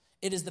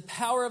 It is the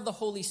power of the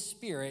Holy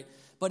Spirit,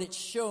 but it's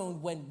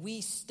shown when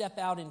we step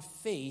out in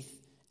faith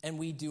and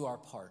we do our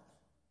part.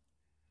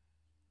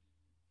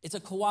 It's a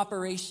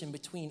cooperation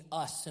between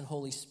us and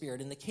Holy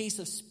Spirit. In the case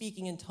of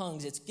speaking in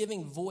tongues, it's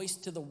giving voice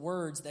to the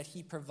words that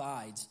he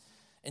provides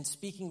and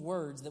speaking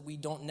words that we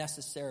don't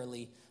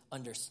necessarily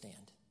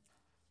understand.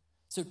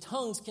 So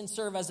tongues can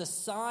serve as a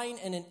sign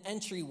and an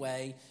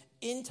entryway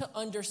into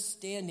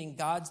understanding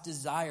God's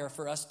desire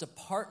for us to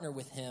partner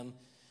with him,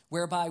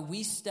 whereby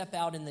we step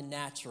out in the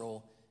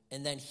natural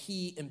and then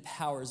he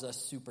empowers us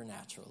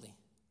supernaturally.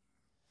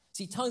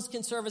 See, tongues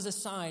can serve as a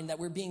sign that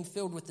we're being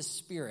filled with the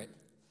Spirit.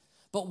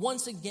 But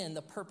once again,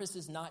 the purpose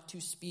is not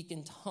to speak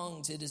in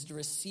tongues. It is to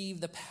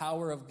receive the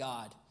power of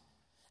God.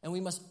 And we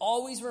must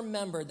always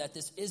remember that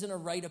this isn't a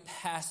rite of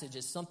passage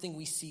as something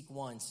we seek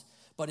once,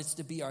 but it's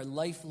to be our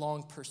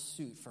lifelong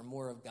pursuit for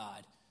more of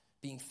God,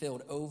 being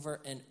filled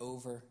over and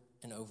over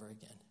and over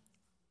again.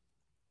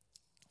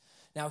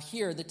 Now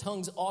here, the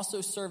tongues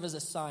also serve as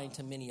a sign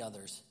to many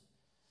others.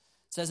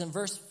 It says in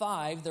verse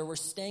 5, there were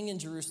staying in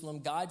Jerusalem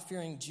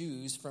God-fearing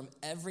Jews from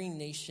every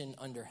nation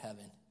under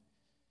heaven.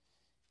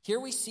 Here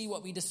we see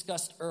what we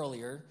discussed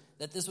earlier,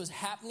 that this was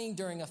happening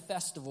during a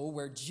festival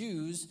where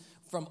Jews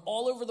from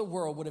all over the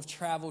world would have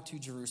traveled to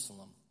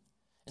Jerusalem.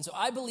 And so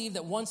I believe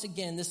that once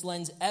again, this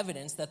lends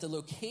evidence that the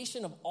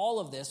location of all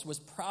of this was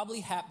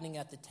probably happening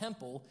at the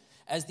temple,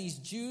 as these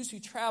Jews who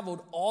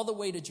traveled all the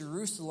way to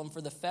Jerusalem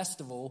for the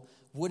festival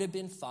would have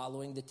been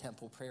following the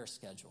temple prayer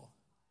schedule.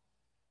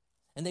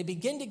 And they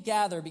begin to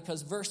gather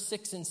because verse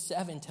 6 and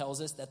 7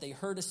 tells us that they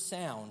heard a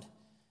sound,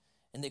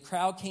 and the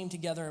crowd came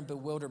together in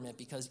bewilderment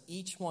because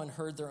each one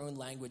heard their own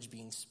language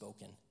being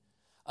spoken.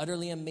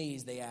 Utterly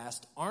amazed, they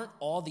asked, "Aren't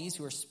all these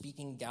who are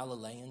speaking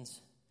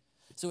Galileans?"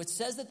 So it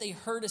says that they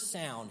heard a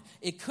sound.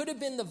 It could have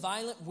been the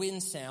violent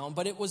wind sound,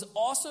 but it was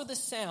also the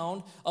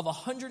sound of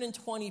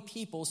 120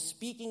 people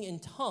speaking in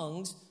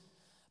tongues.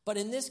 But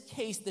in this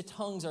case, the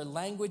tongues are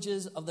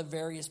languages of the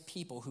various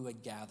people who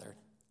had gathered.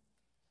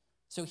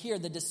 So here,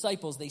 the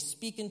disciples, they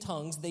speak in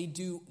tongues. They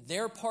do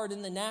their part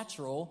in the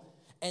natural,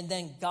 and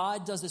then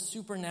God does a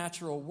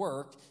supernatural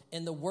work,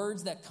 and the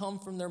words that come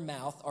from their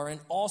mouth are in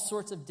all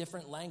sorts of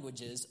different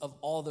languages of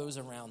all those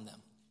around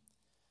them.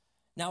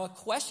 Now, a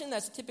question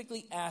that's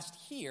typically asked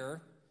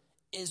here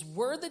is,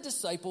 were the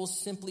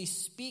disciples simply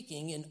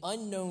speaking in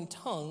unknown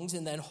tongues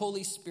and then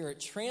Holy Spirit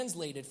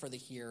translated for the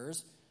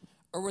hearers,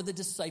 or were the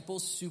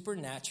disciples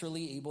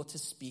supernaturally able to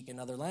speak in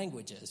other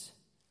languages?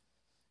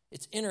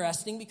 It's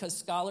interesting because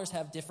scholars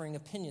have differing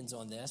opinions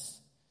on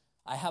this.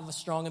 I have a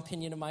strong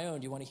opinion of my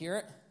own. Do you want to hear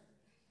it?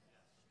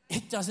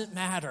 It doesn't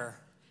matter.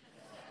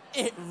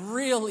 It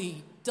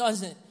really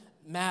doesn't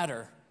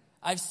matter.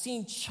 I've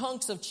seen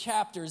chunks of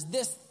chapters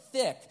this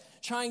thick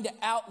trying to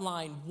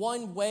outline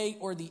one way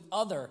or the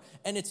other,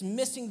 and it's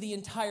missing the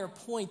entire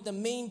point. The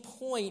main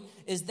point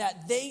is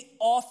that they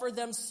offer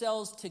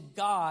themselves to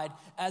God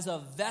as a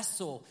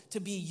vessel to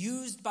be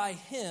used by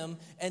Him,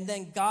 and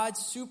then God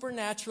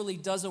supernaturally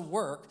does a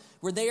work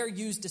where they are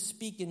used to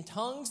speak in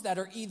tongues that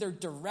are either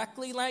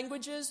directly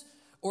languages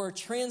or are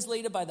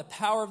translated by the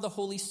power of the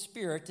Holy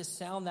Spirit to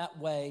sound that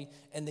way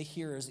in the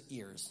hearer's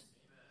ears.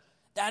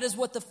 That is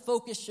what the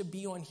focus should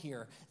be on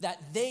here,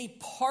 that they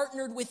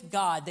partnered with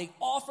God. They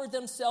offered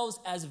themselves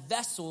as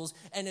vessels,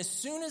 and as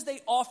soon as they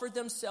offered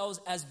themselves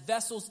as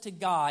vessels to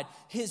God,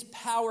 His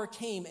power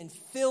came and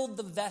filled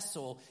the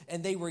vessel,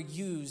 and they were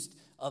used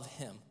of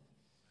Him.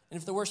 And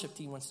if the worship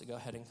team wants to go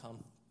ahead and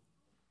come.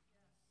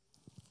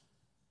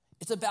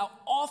 It's about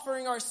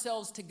offering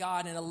ourselves to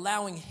God and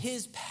allowing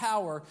His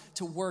power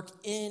to work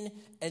in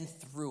and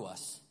through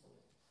us.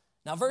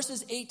 Now,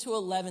 verses 8 to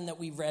 11 that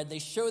we read, they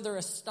show their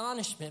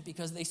astonishment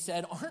because they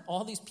said, "Aren't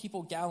all these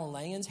people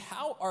Galileans?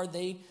 How are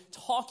they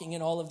talking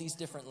in all of these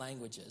different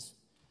languages?"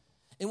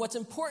 And what's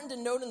important to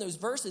note in those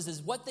verses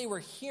is what they were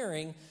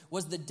hearing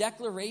was the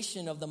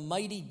declaration of the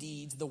mighty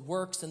deeds, the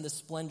works, and the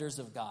splendors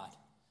of God.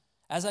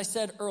 As I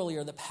said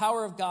earlier, the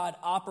power of God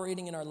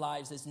operating in our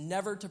lives is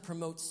never to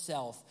promote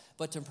self,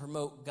 but to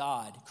promote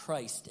God,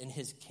 Christ, and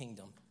His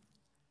kingdom.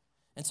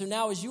 And so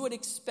now, as you would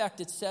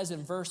expect, it says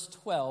in verse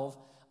 12,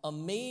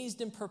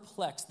 amazed and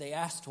perplexed, they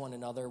asked one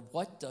another,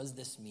 "What does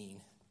this mean?"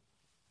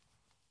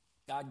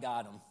 God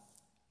got them.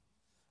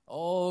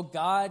 Oh,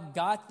 God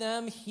got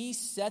them. He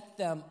set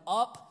them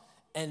up,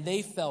 and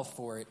they fell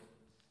for it.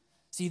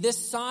 See,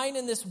 this sign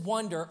and this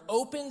wonder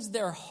opens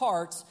their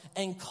hearts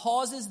and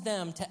causes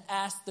them to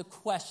ask the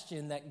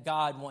question that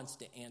God wants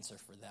to answer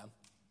for them.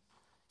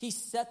 He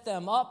set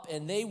them up,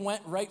 and they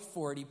went right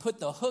for it. He put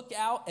the hook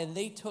out, and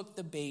they took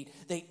the bait.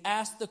 They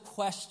asked the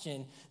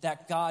question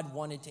that God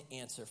wanted to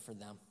answer for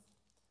them.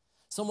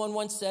 Someone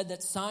once said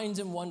that signs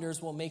and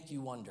wonders will make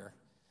you wonder.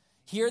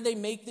 Here they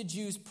make the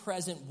Jews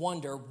present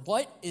wonder,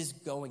 what is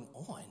going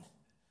on?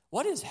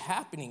 What is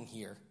happening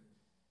here?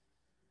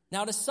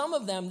 Now, to some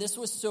of them, this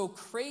was so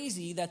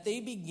crazy that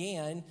they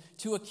began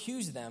to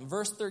accuse them.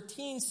 Verse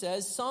 13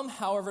 says, some,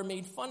 however,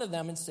 made fun of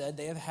them and said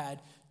they have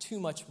had too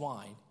much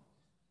wine.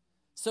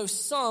 So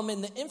some,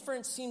 and the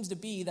inference seems to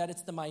be that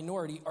it's the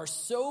minority, are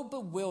so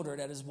bewildered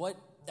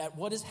at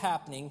what is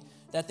happening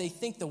that they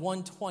think the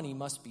 120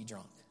 must be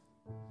drunk.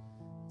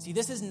 See,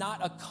 this is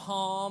not a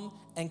calm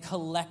and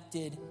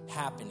collected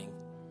happening.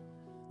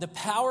 The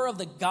power of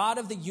the God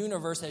of the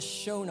universe has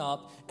shown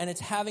up, and it's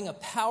having a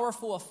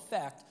powerful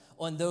effect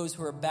on those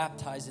who are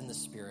baptized in the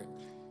Spirit.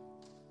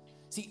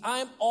 See,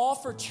 I'm all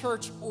for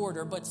church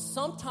order, but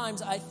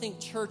sometimes I think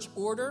church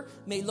order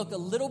may look a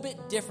little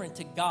bit different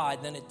to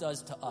God than it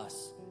does to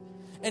us.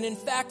 And in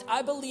fact,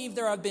 I believe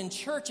there have been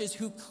churches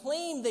who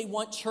claim they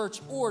want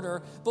church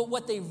order, but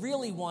what they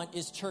really want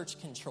is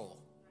church control.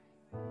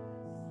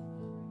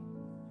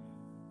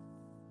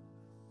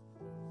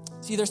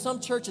 See, there's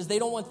some churches, they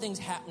don't want things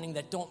happening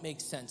that don't make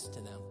sense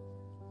to them.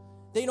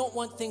 They don't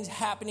want things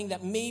happening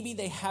that maybe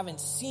they haven't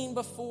seen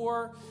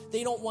before.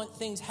 They don't want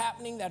things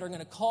happening that are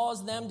going to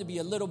cause them to be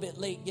a little bit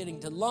late getting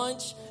to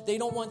lunch. They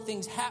don't want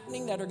things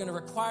happening that are going to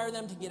require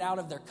them to get out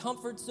of their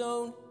comfort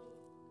zone.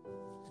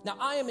 Now,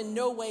 I am in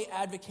no way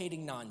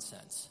advocating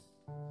nonsense.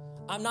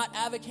 I'm not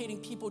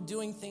advocating people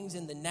doing things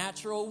in the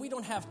natural. We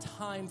don't have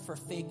time for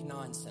fake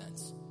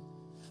nonsense.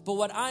 But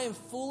what I am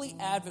fully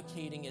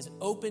advocating is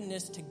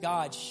openness to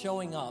God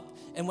showing up.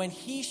 And when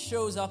he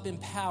shows up in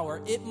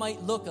power, it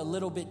might look a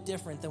little bit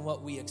different than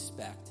what we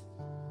expect.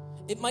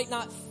 It might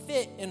not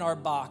fit in our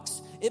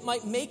box. It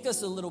might make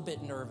us a little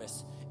bit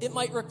nervous. It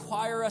might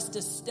require us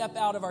to step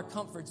out of our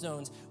comfort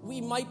zones.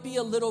 We might be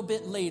a little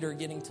bit later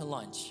getting to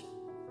lunch.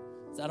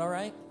 Is that all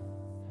right?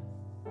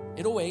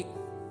 It'll wait.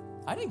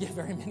 I didn't get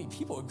very many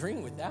people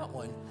agreeing with that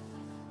one.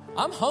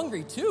 I'm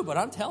hungry too, but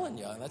I'm telling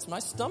you, that's my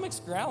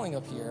stomach's growling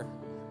up here.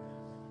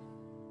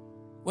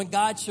 When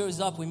God shows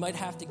up, we might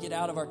have to get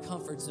out of our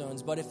comfort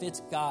zones, but if it's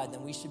God,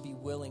 then we should be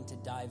willing to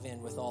dive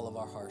in with all of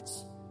our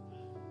hearts.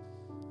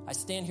 I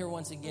stand here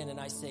once again and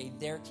I say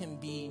there can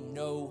be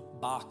no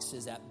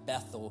boxes at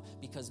Bethel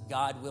because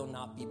God will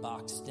not be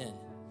boxed in.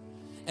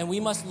 And we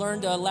must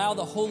learn to allow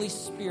the Holy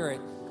Spirit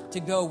to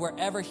go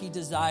wherever he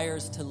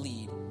desires to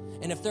lead.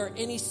 And if there are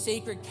any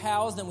sacred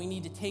cows, then we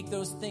need to take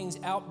those things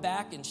out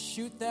back and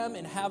shoot them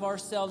and have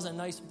ourselves a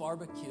nice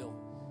barbecue.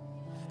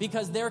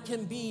 Because there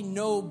can be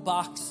no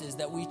boxes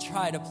that we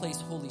try to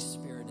place Holy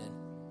Spirit in.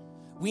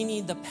 We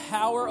need the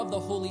power of the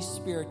Holy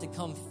Spirit to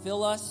come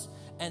fill us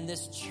and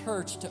this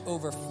church to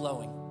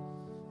overflowing.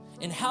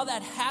 And how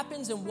that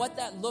happens and what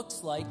that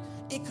looks like,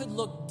 it could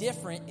look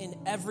different in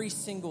every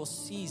single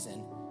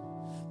season.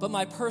 But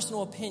my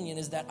personal opinion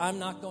is that I'm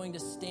not going to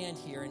stand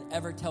here and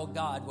ever tell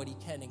God what he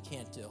can and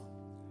can't do.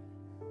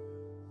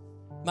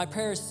 My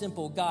prayer is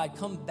simple. God,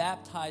 come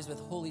baptize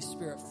with Holy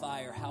Spirit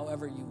fire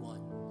however you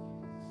want.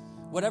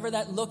 Whatever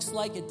that looks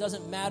like, it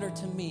doesn't matter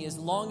to me as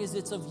long as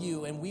it's of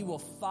you, and we will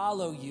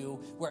follow you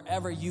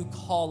wherever you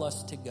call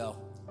us to go.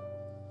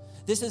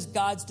 This is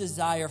God's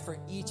desire for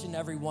each and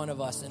every one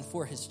of us and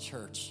for his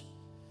church,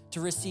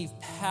 to receive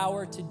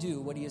power to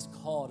do what he has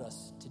called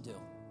us to do.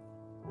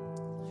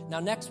 Now,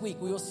 next week,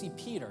 we will see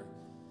Peter,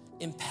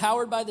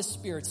 empowered by the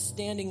Spirit,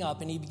 standing up,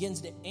 and he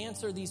begins to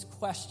answer these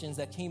questions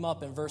that came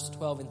up in verse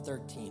 12 and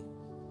 13.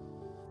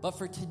 But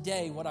for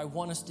today, what I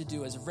want us to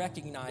do is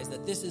recognize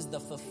that this is the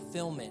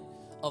fulfillment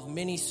of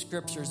many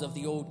scriptures of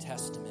the Old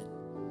Testament.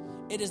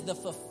 It is the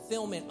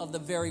fulfillment of the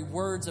very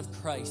words of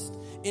Christ.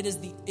 It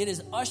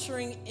is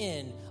ushering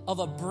in of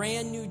a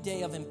brand new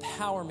day of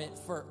empowerment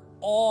for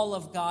all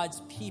of God's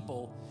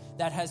people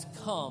that has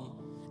come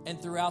and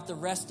throughout the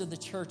rest of the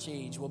church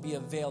age will be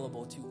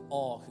available to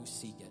all who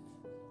seek it.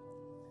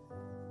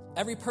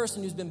 Every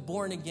person who's been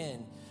born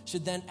again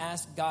should then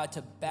ask God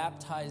to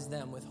baptize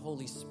them with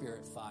Holy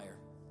Spirit fire.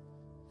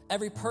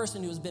 Every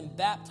person who has been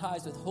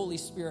baptized with Holy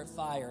Spirit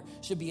fire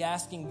should be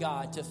asking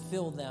God to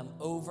fill them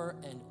over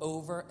and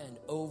over and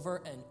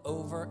over and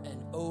over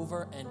and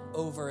over and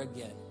over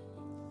again.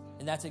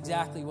 And that's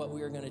exactly what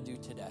we are going to do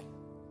today.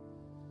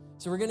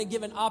 So we're going to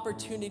give an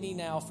opportunity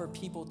now for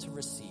people to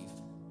receive.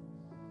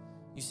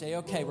 You say,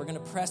 okay, we're going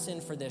to press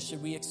in for this.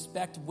 Should we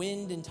expect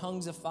wind and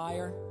tongues of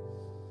fire?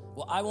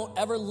 Well, I won't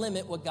ever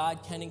limit what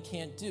God can and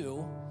can't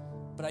do,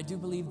 but I do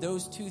believe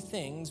those two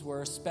things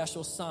were a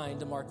special sign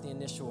to mark the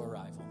initial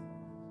arrival.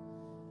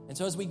 And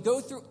so as we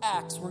go through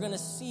Acts, we're going to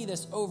see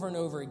this over and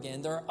over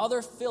again. There are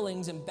other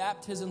fillings and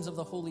baptisms of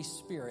the Holy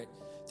Spirit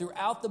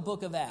throughout the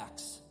book of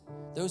Acts.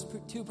 Those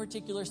two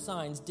particular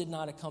signs did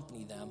not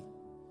accompany them.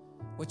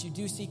 What you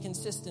do see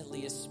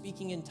consistently is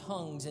speaking in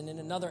tongues, and in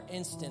another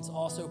instance,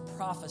 also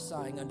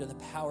prophesying under the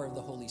power of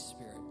the Holy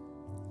Spirit.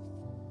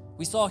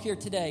 We saw here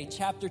today,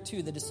 chapter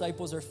 2, the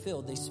disciples are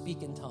filled. They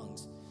speak in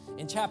tongues.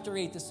 In chapter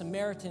 8, the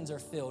Samaritans are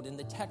filled, and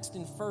the text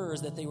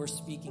infers that they were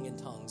speaking in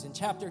tongues. In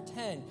chapter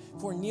 10,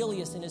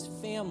 Cornelius and his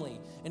family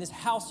and his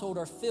household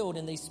are filled,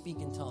 and they speak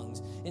in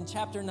tongues. In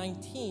chapter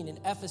 19, in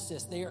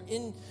Ephesus, they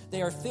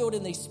are filled,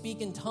 and they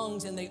speak in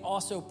tongues, and they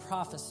also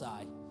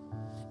prophesy.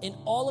 In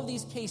all of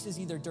these cases,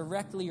 either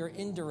directly or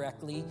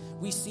indirectly,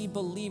 we see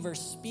believers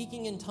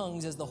speaking in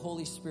tongues as the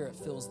Holy Spirit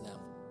fills them.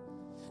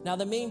 Now,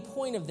 the main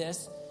point of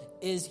this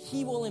is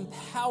he will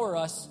empower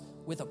us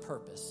with a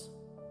purpose.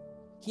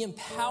 He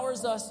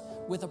empowers us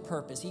with a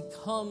purpose. He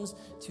comes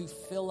to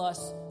fill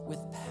us with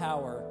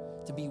power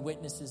to be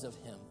witnesses of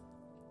him.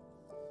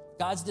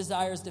 God's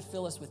desire is to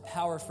fill us with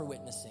power for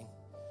witnessing.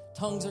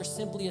 Tongues are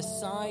simply a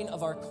sign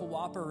of our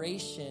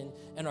cooperation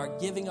and our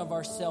giving of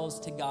ourselves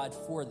to God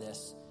for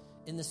this,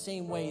 in the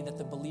same way that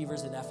the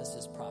believers in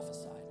Ephesus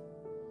prophesied.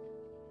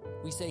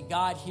 We say,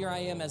 God, here I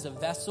am as a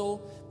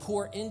vessel,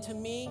 pour into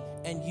me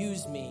and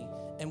use me.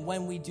 And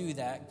when we do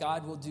that,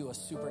 God will do a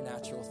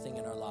supernatural thing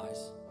in our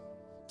lives.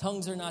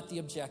 Tongues are not the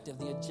objective.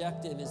 The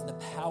objective is the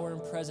power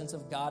and presence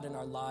of God in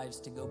our lives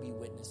to go be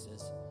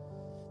witnesses.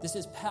 This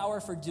is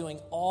power for doing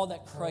all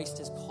that Christ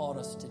has called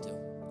us to do.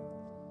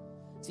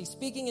 See,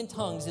 speaking in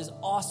tongues is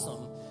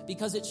awesome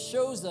because it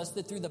shows us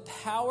that through the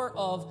power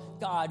of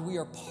God, we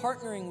are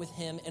partnering with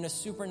him in a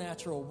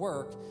supernatural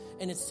work,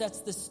 and it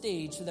sets the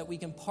stage so that we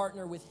can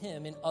partner with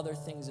him in other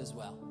things as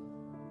well.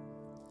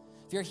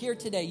 If you're here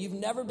today, you've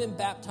never been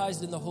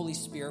baptized in the Holy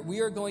Spirit, we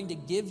are going to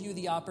give you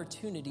the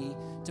opportunity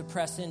to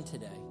press in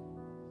today.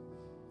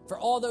 For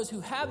all those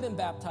who have been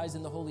baptized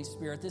in the Holy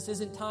Spirit, this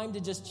isn't time to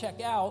just check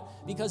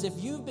out, because if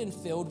you've been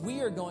filled, we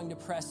are going to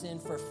press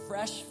in for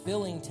fresh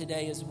filling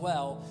today as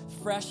well,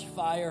 fresh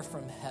fire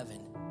from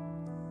heaven.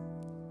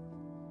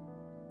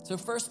 So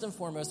first and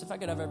foremost, if I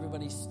could have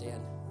everybody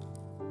stand.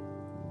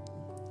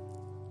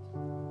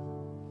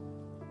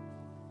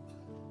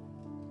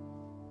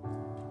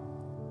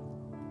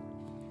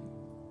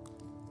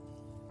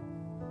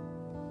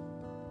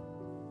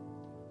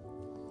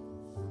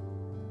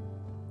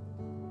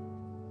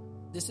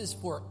 This is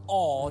for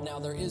all. Now,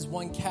 there is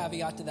one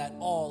caveat to that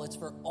all. It's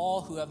for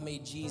all who have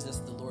made Jesus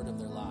the Lord of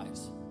their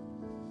lives.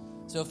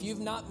 So if you've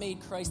not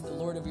made Christ the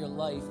Lord of your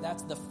life,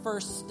 that's the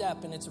first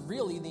step, and it's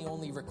really the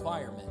only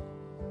requirement.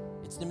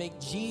 It's to make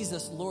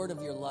Jesus Lord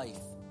of your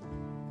life,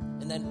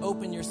 and then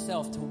open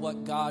yourself to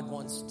what God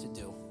wants to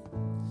do.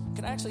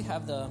 Could I actually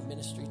have the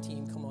ministry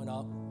team come on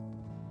up?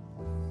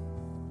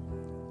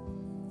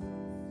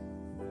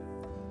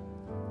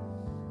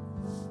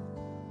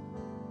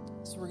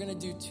 So we're going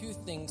to do two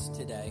things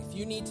today. If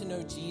you need to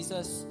know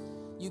Jesus,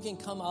 you can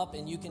come up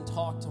and you can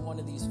talk to one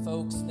of these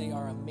folks. They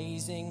are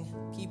amazing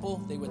people.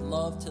 They would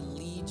love to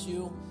lead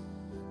you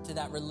to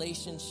that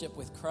relationship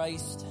with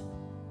Christ.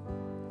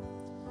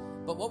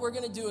 But what we're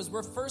going to do is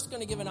we're first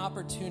going to give an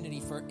opportunity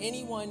for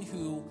anyone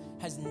who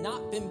has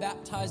not been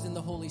baptized in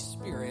the Holy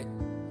Spirit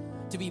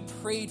to be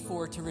prayed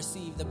for to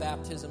receive the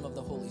baptism of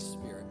the Holy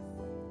Spirit.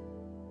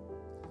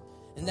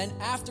 And then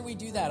after we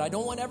do that, I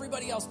don't want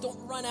everybody else, don't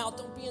run out,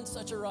 don't be in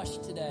such a rush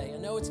today. I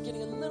know it's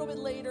getting a little bit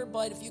later,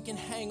 but if you can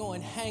hang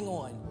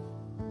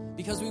on.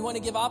 Because we want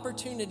to give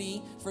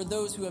opportunity for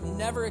those who have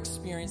never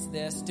experienced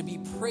this to be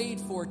prayed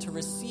for to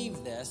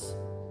receive this.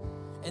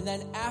 And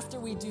then after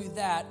we do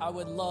that, I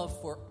would love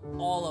for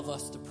all of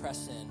us to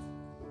press in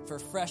for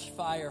fresh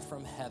fire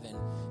from heaven,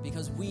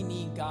 because we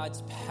need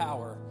God's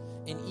power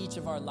in each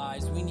of our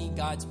lives. We need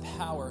God's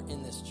power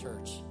in this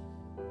church.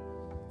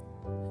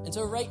 And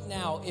so right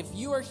now, if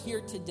you are here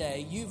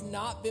today, you've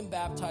not been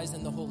baptized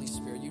in the Holy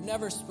Spirit, you've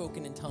never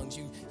spoken in tongues,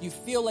 you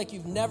feel like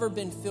you've never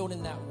been filled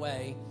in that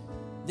way,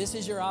 this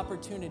is your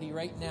opportunity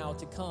right now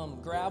to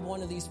come grab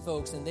one of these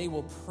folks, and they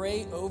will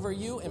pray over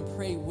you and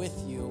pray with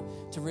you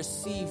to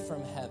receive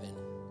from heaven.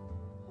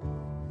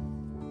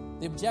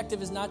 The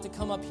objective is not to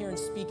come up here and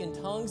speak in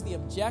tongues. The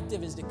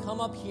objective is to come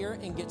up here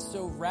and get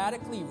so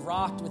radically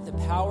rocked with the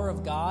power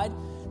of God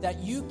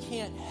that you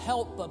can't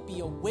help but be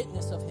a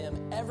witness of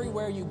him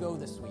everywhere you go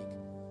this week.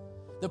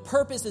 The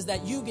purpose is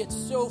that you get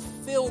so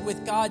filled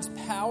with God's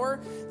power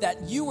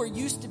that you were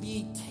used to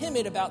be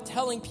timid about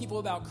telling people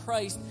about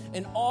Christ,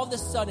 and all of a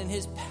sudden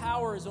his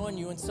power is on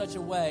you in such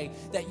a way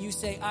that you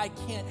say, I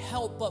can't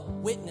help but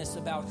witness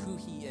about who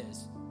he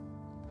is.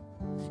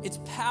 It's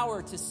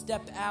power to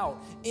step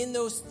out in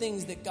those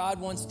things that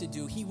God wants to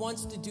do. He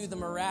wants to do the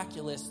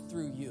miraculous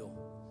through you.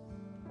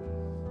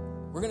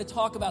 We're going to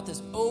talk about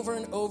this over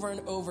and over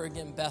and over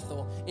again,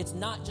 Bethel. It's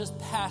not just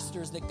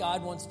pastors that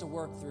God wants to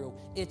work through.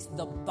 It's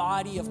the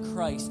body of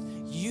Christ.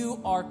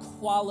 You are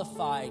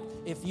qualified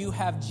if you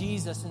have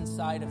Jesus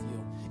inside of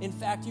you. In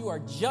fact, you are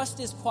just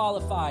as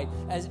qualified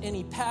as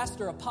any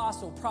pastor,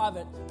 apostle,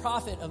 prophet,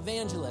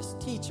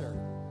 evangelist, teacher,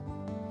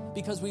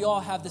 because we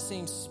all have the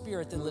same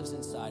spirit that lives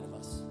inside of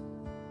us.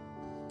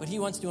 But he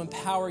wants to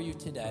empower you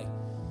today.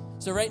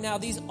 So right now,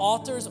 these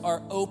altars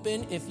are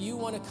open. If you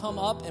want to come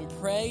up and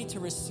pray to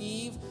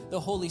receive the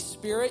Holy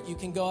Spirit, you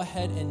can go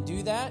ahead and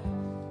do that.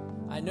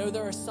 I know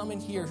there are some in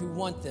here who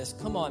want this.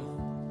 Come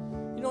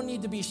on. You don't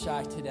need to be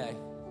shy today.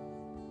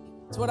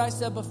 It's what I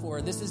said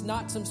before. This is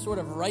not some sort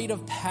of rite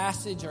of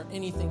passage or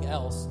anything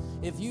else.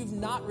 If you've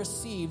not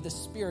received the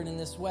Spirit in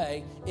this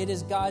way, it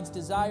is God's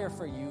desire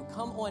for you.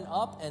 Come on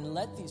up and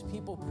let these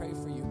people pray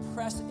for you.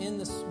 Press in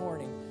this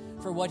morning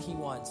for what he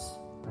wants.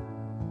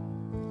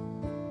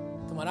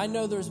 Come on, I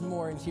know there's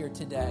more in here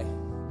today.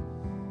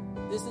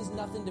 This is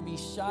nothing to be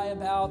shy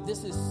about.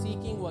 This is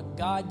seeking what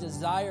God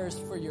desires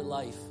for your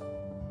life.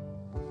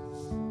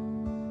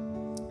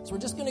 So we're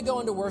just going to go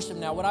into worship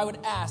now. What I would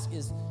ask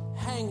is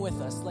hang with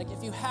us. Like,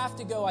 if you have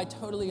to go, I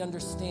totally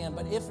understand.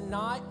 But if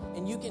not,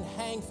 and you can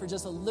hang for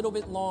just a little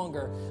bit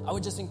longer, I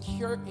would just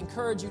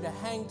encourage you to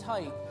hang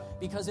tight,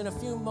 because in a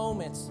few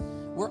moments,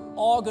 we're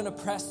all going to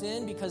press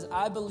in, because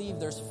I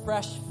believe there's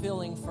fresh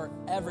filling for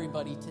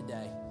everybody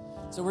today.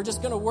 So we're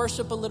just going to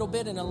worship a little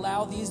bit and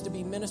allow these to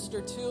be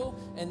ministered to.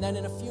 And then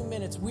in a few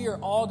minutes, we are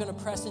all going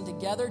to press in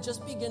together.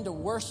 Just begin to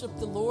worship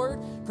the Lord.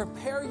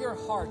 Prepare your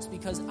hearts,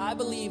 because I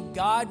believe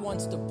God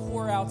wants to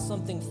pour out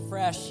something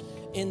fresh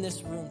in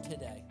this room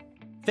today.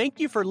 Thank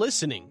you for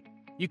listening.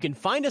 You can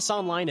find us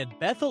online at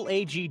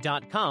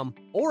bethelag.com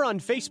or on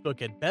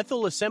Facebook at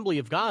Bethel Assembly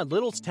of God,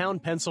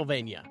 Littlestown,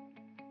 Pennsylvania.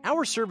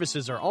 Our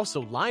services are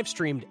also live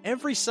streamed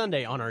every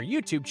Sunday on our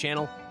YouTube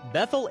channel,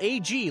 Bethel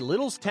AG,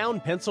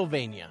 Littlestown,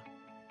 Pennsylvania.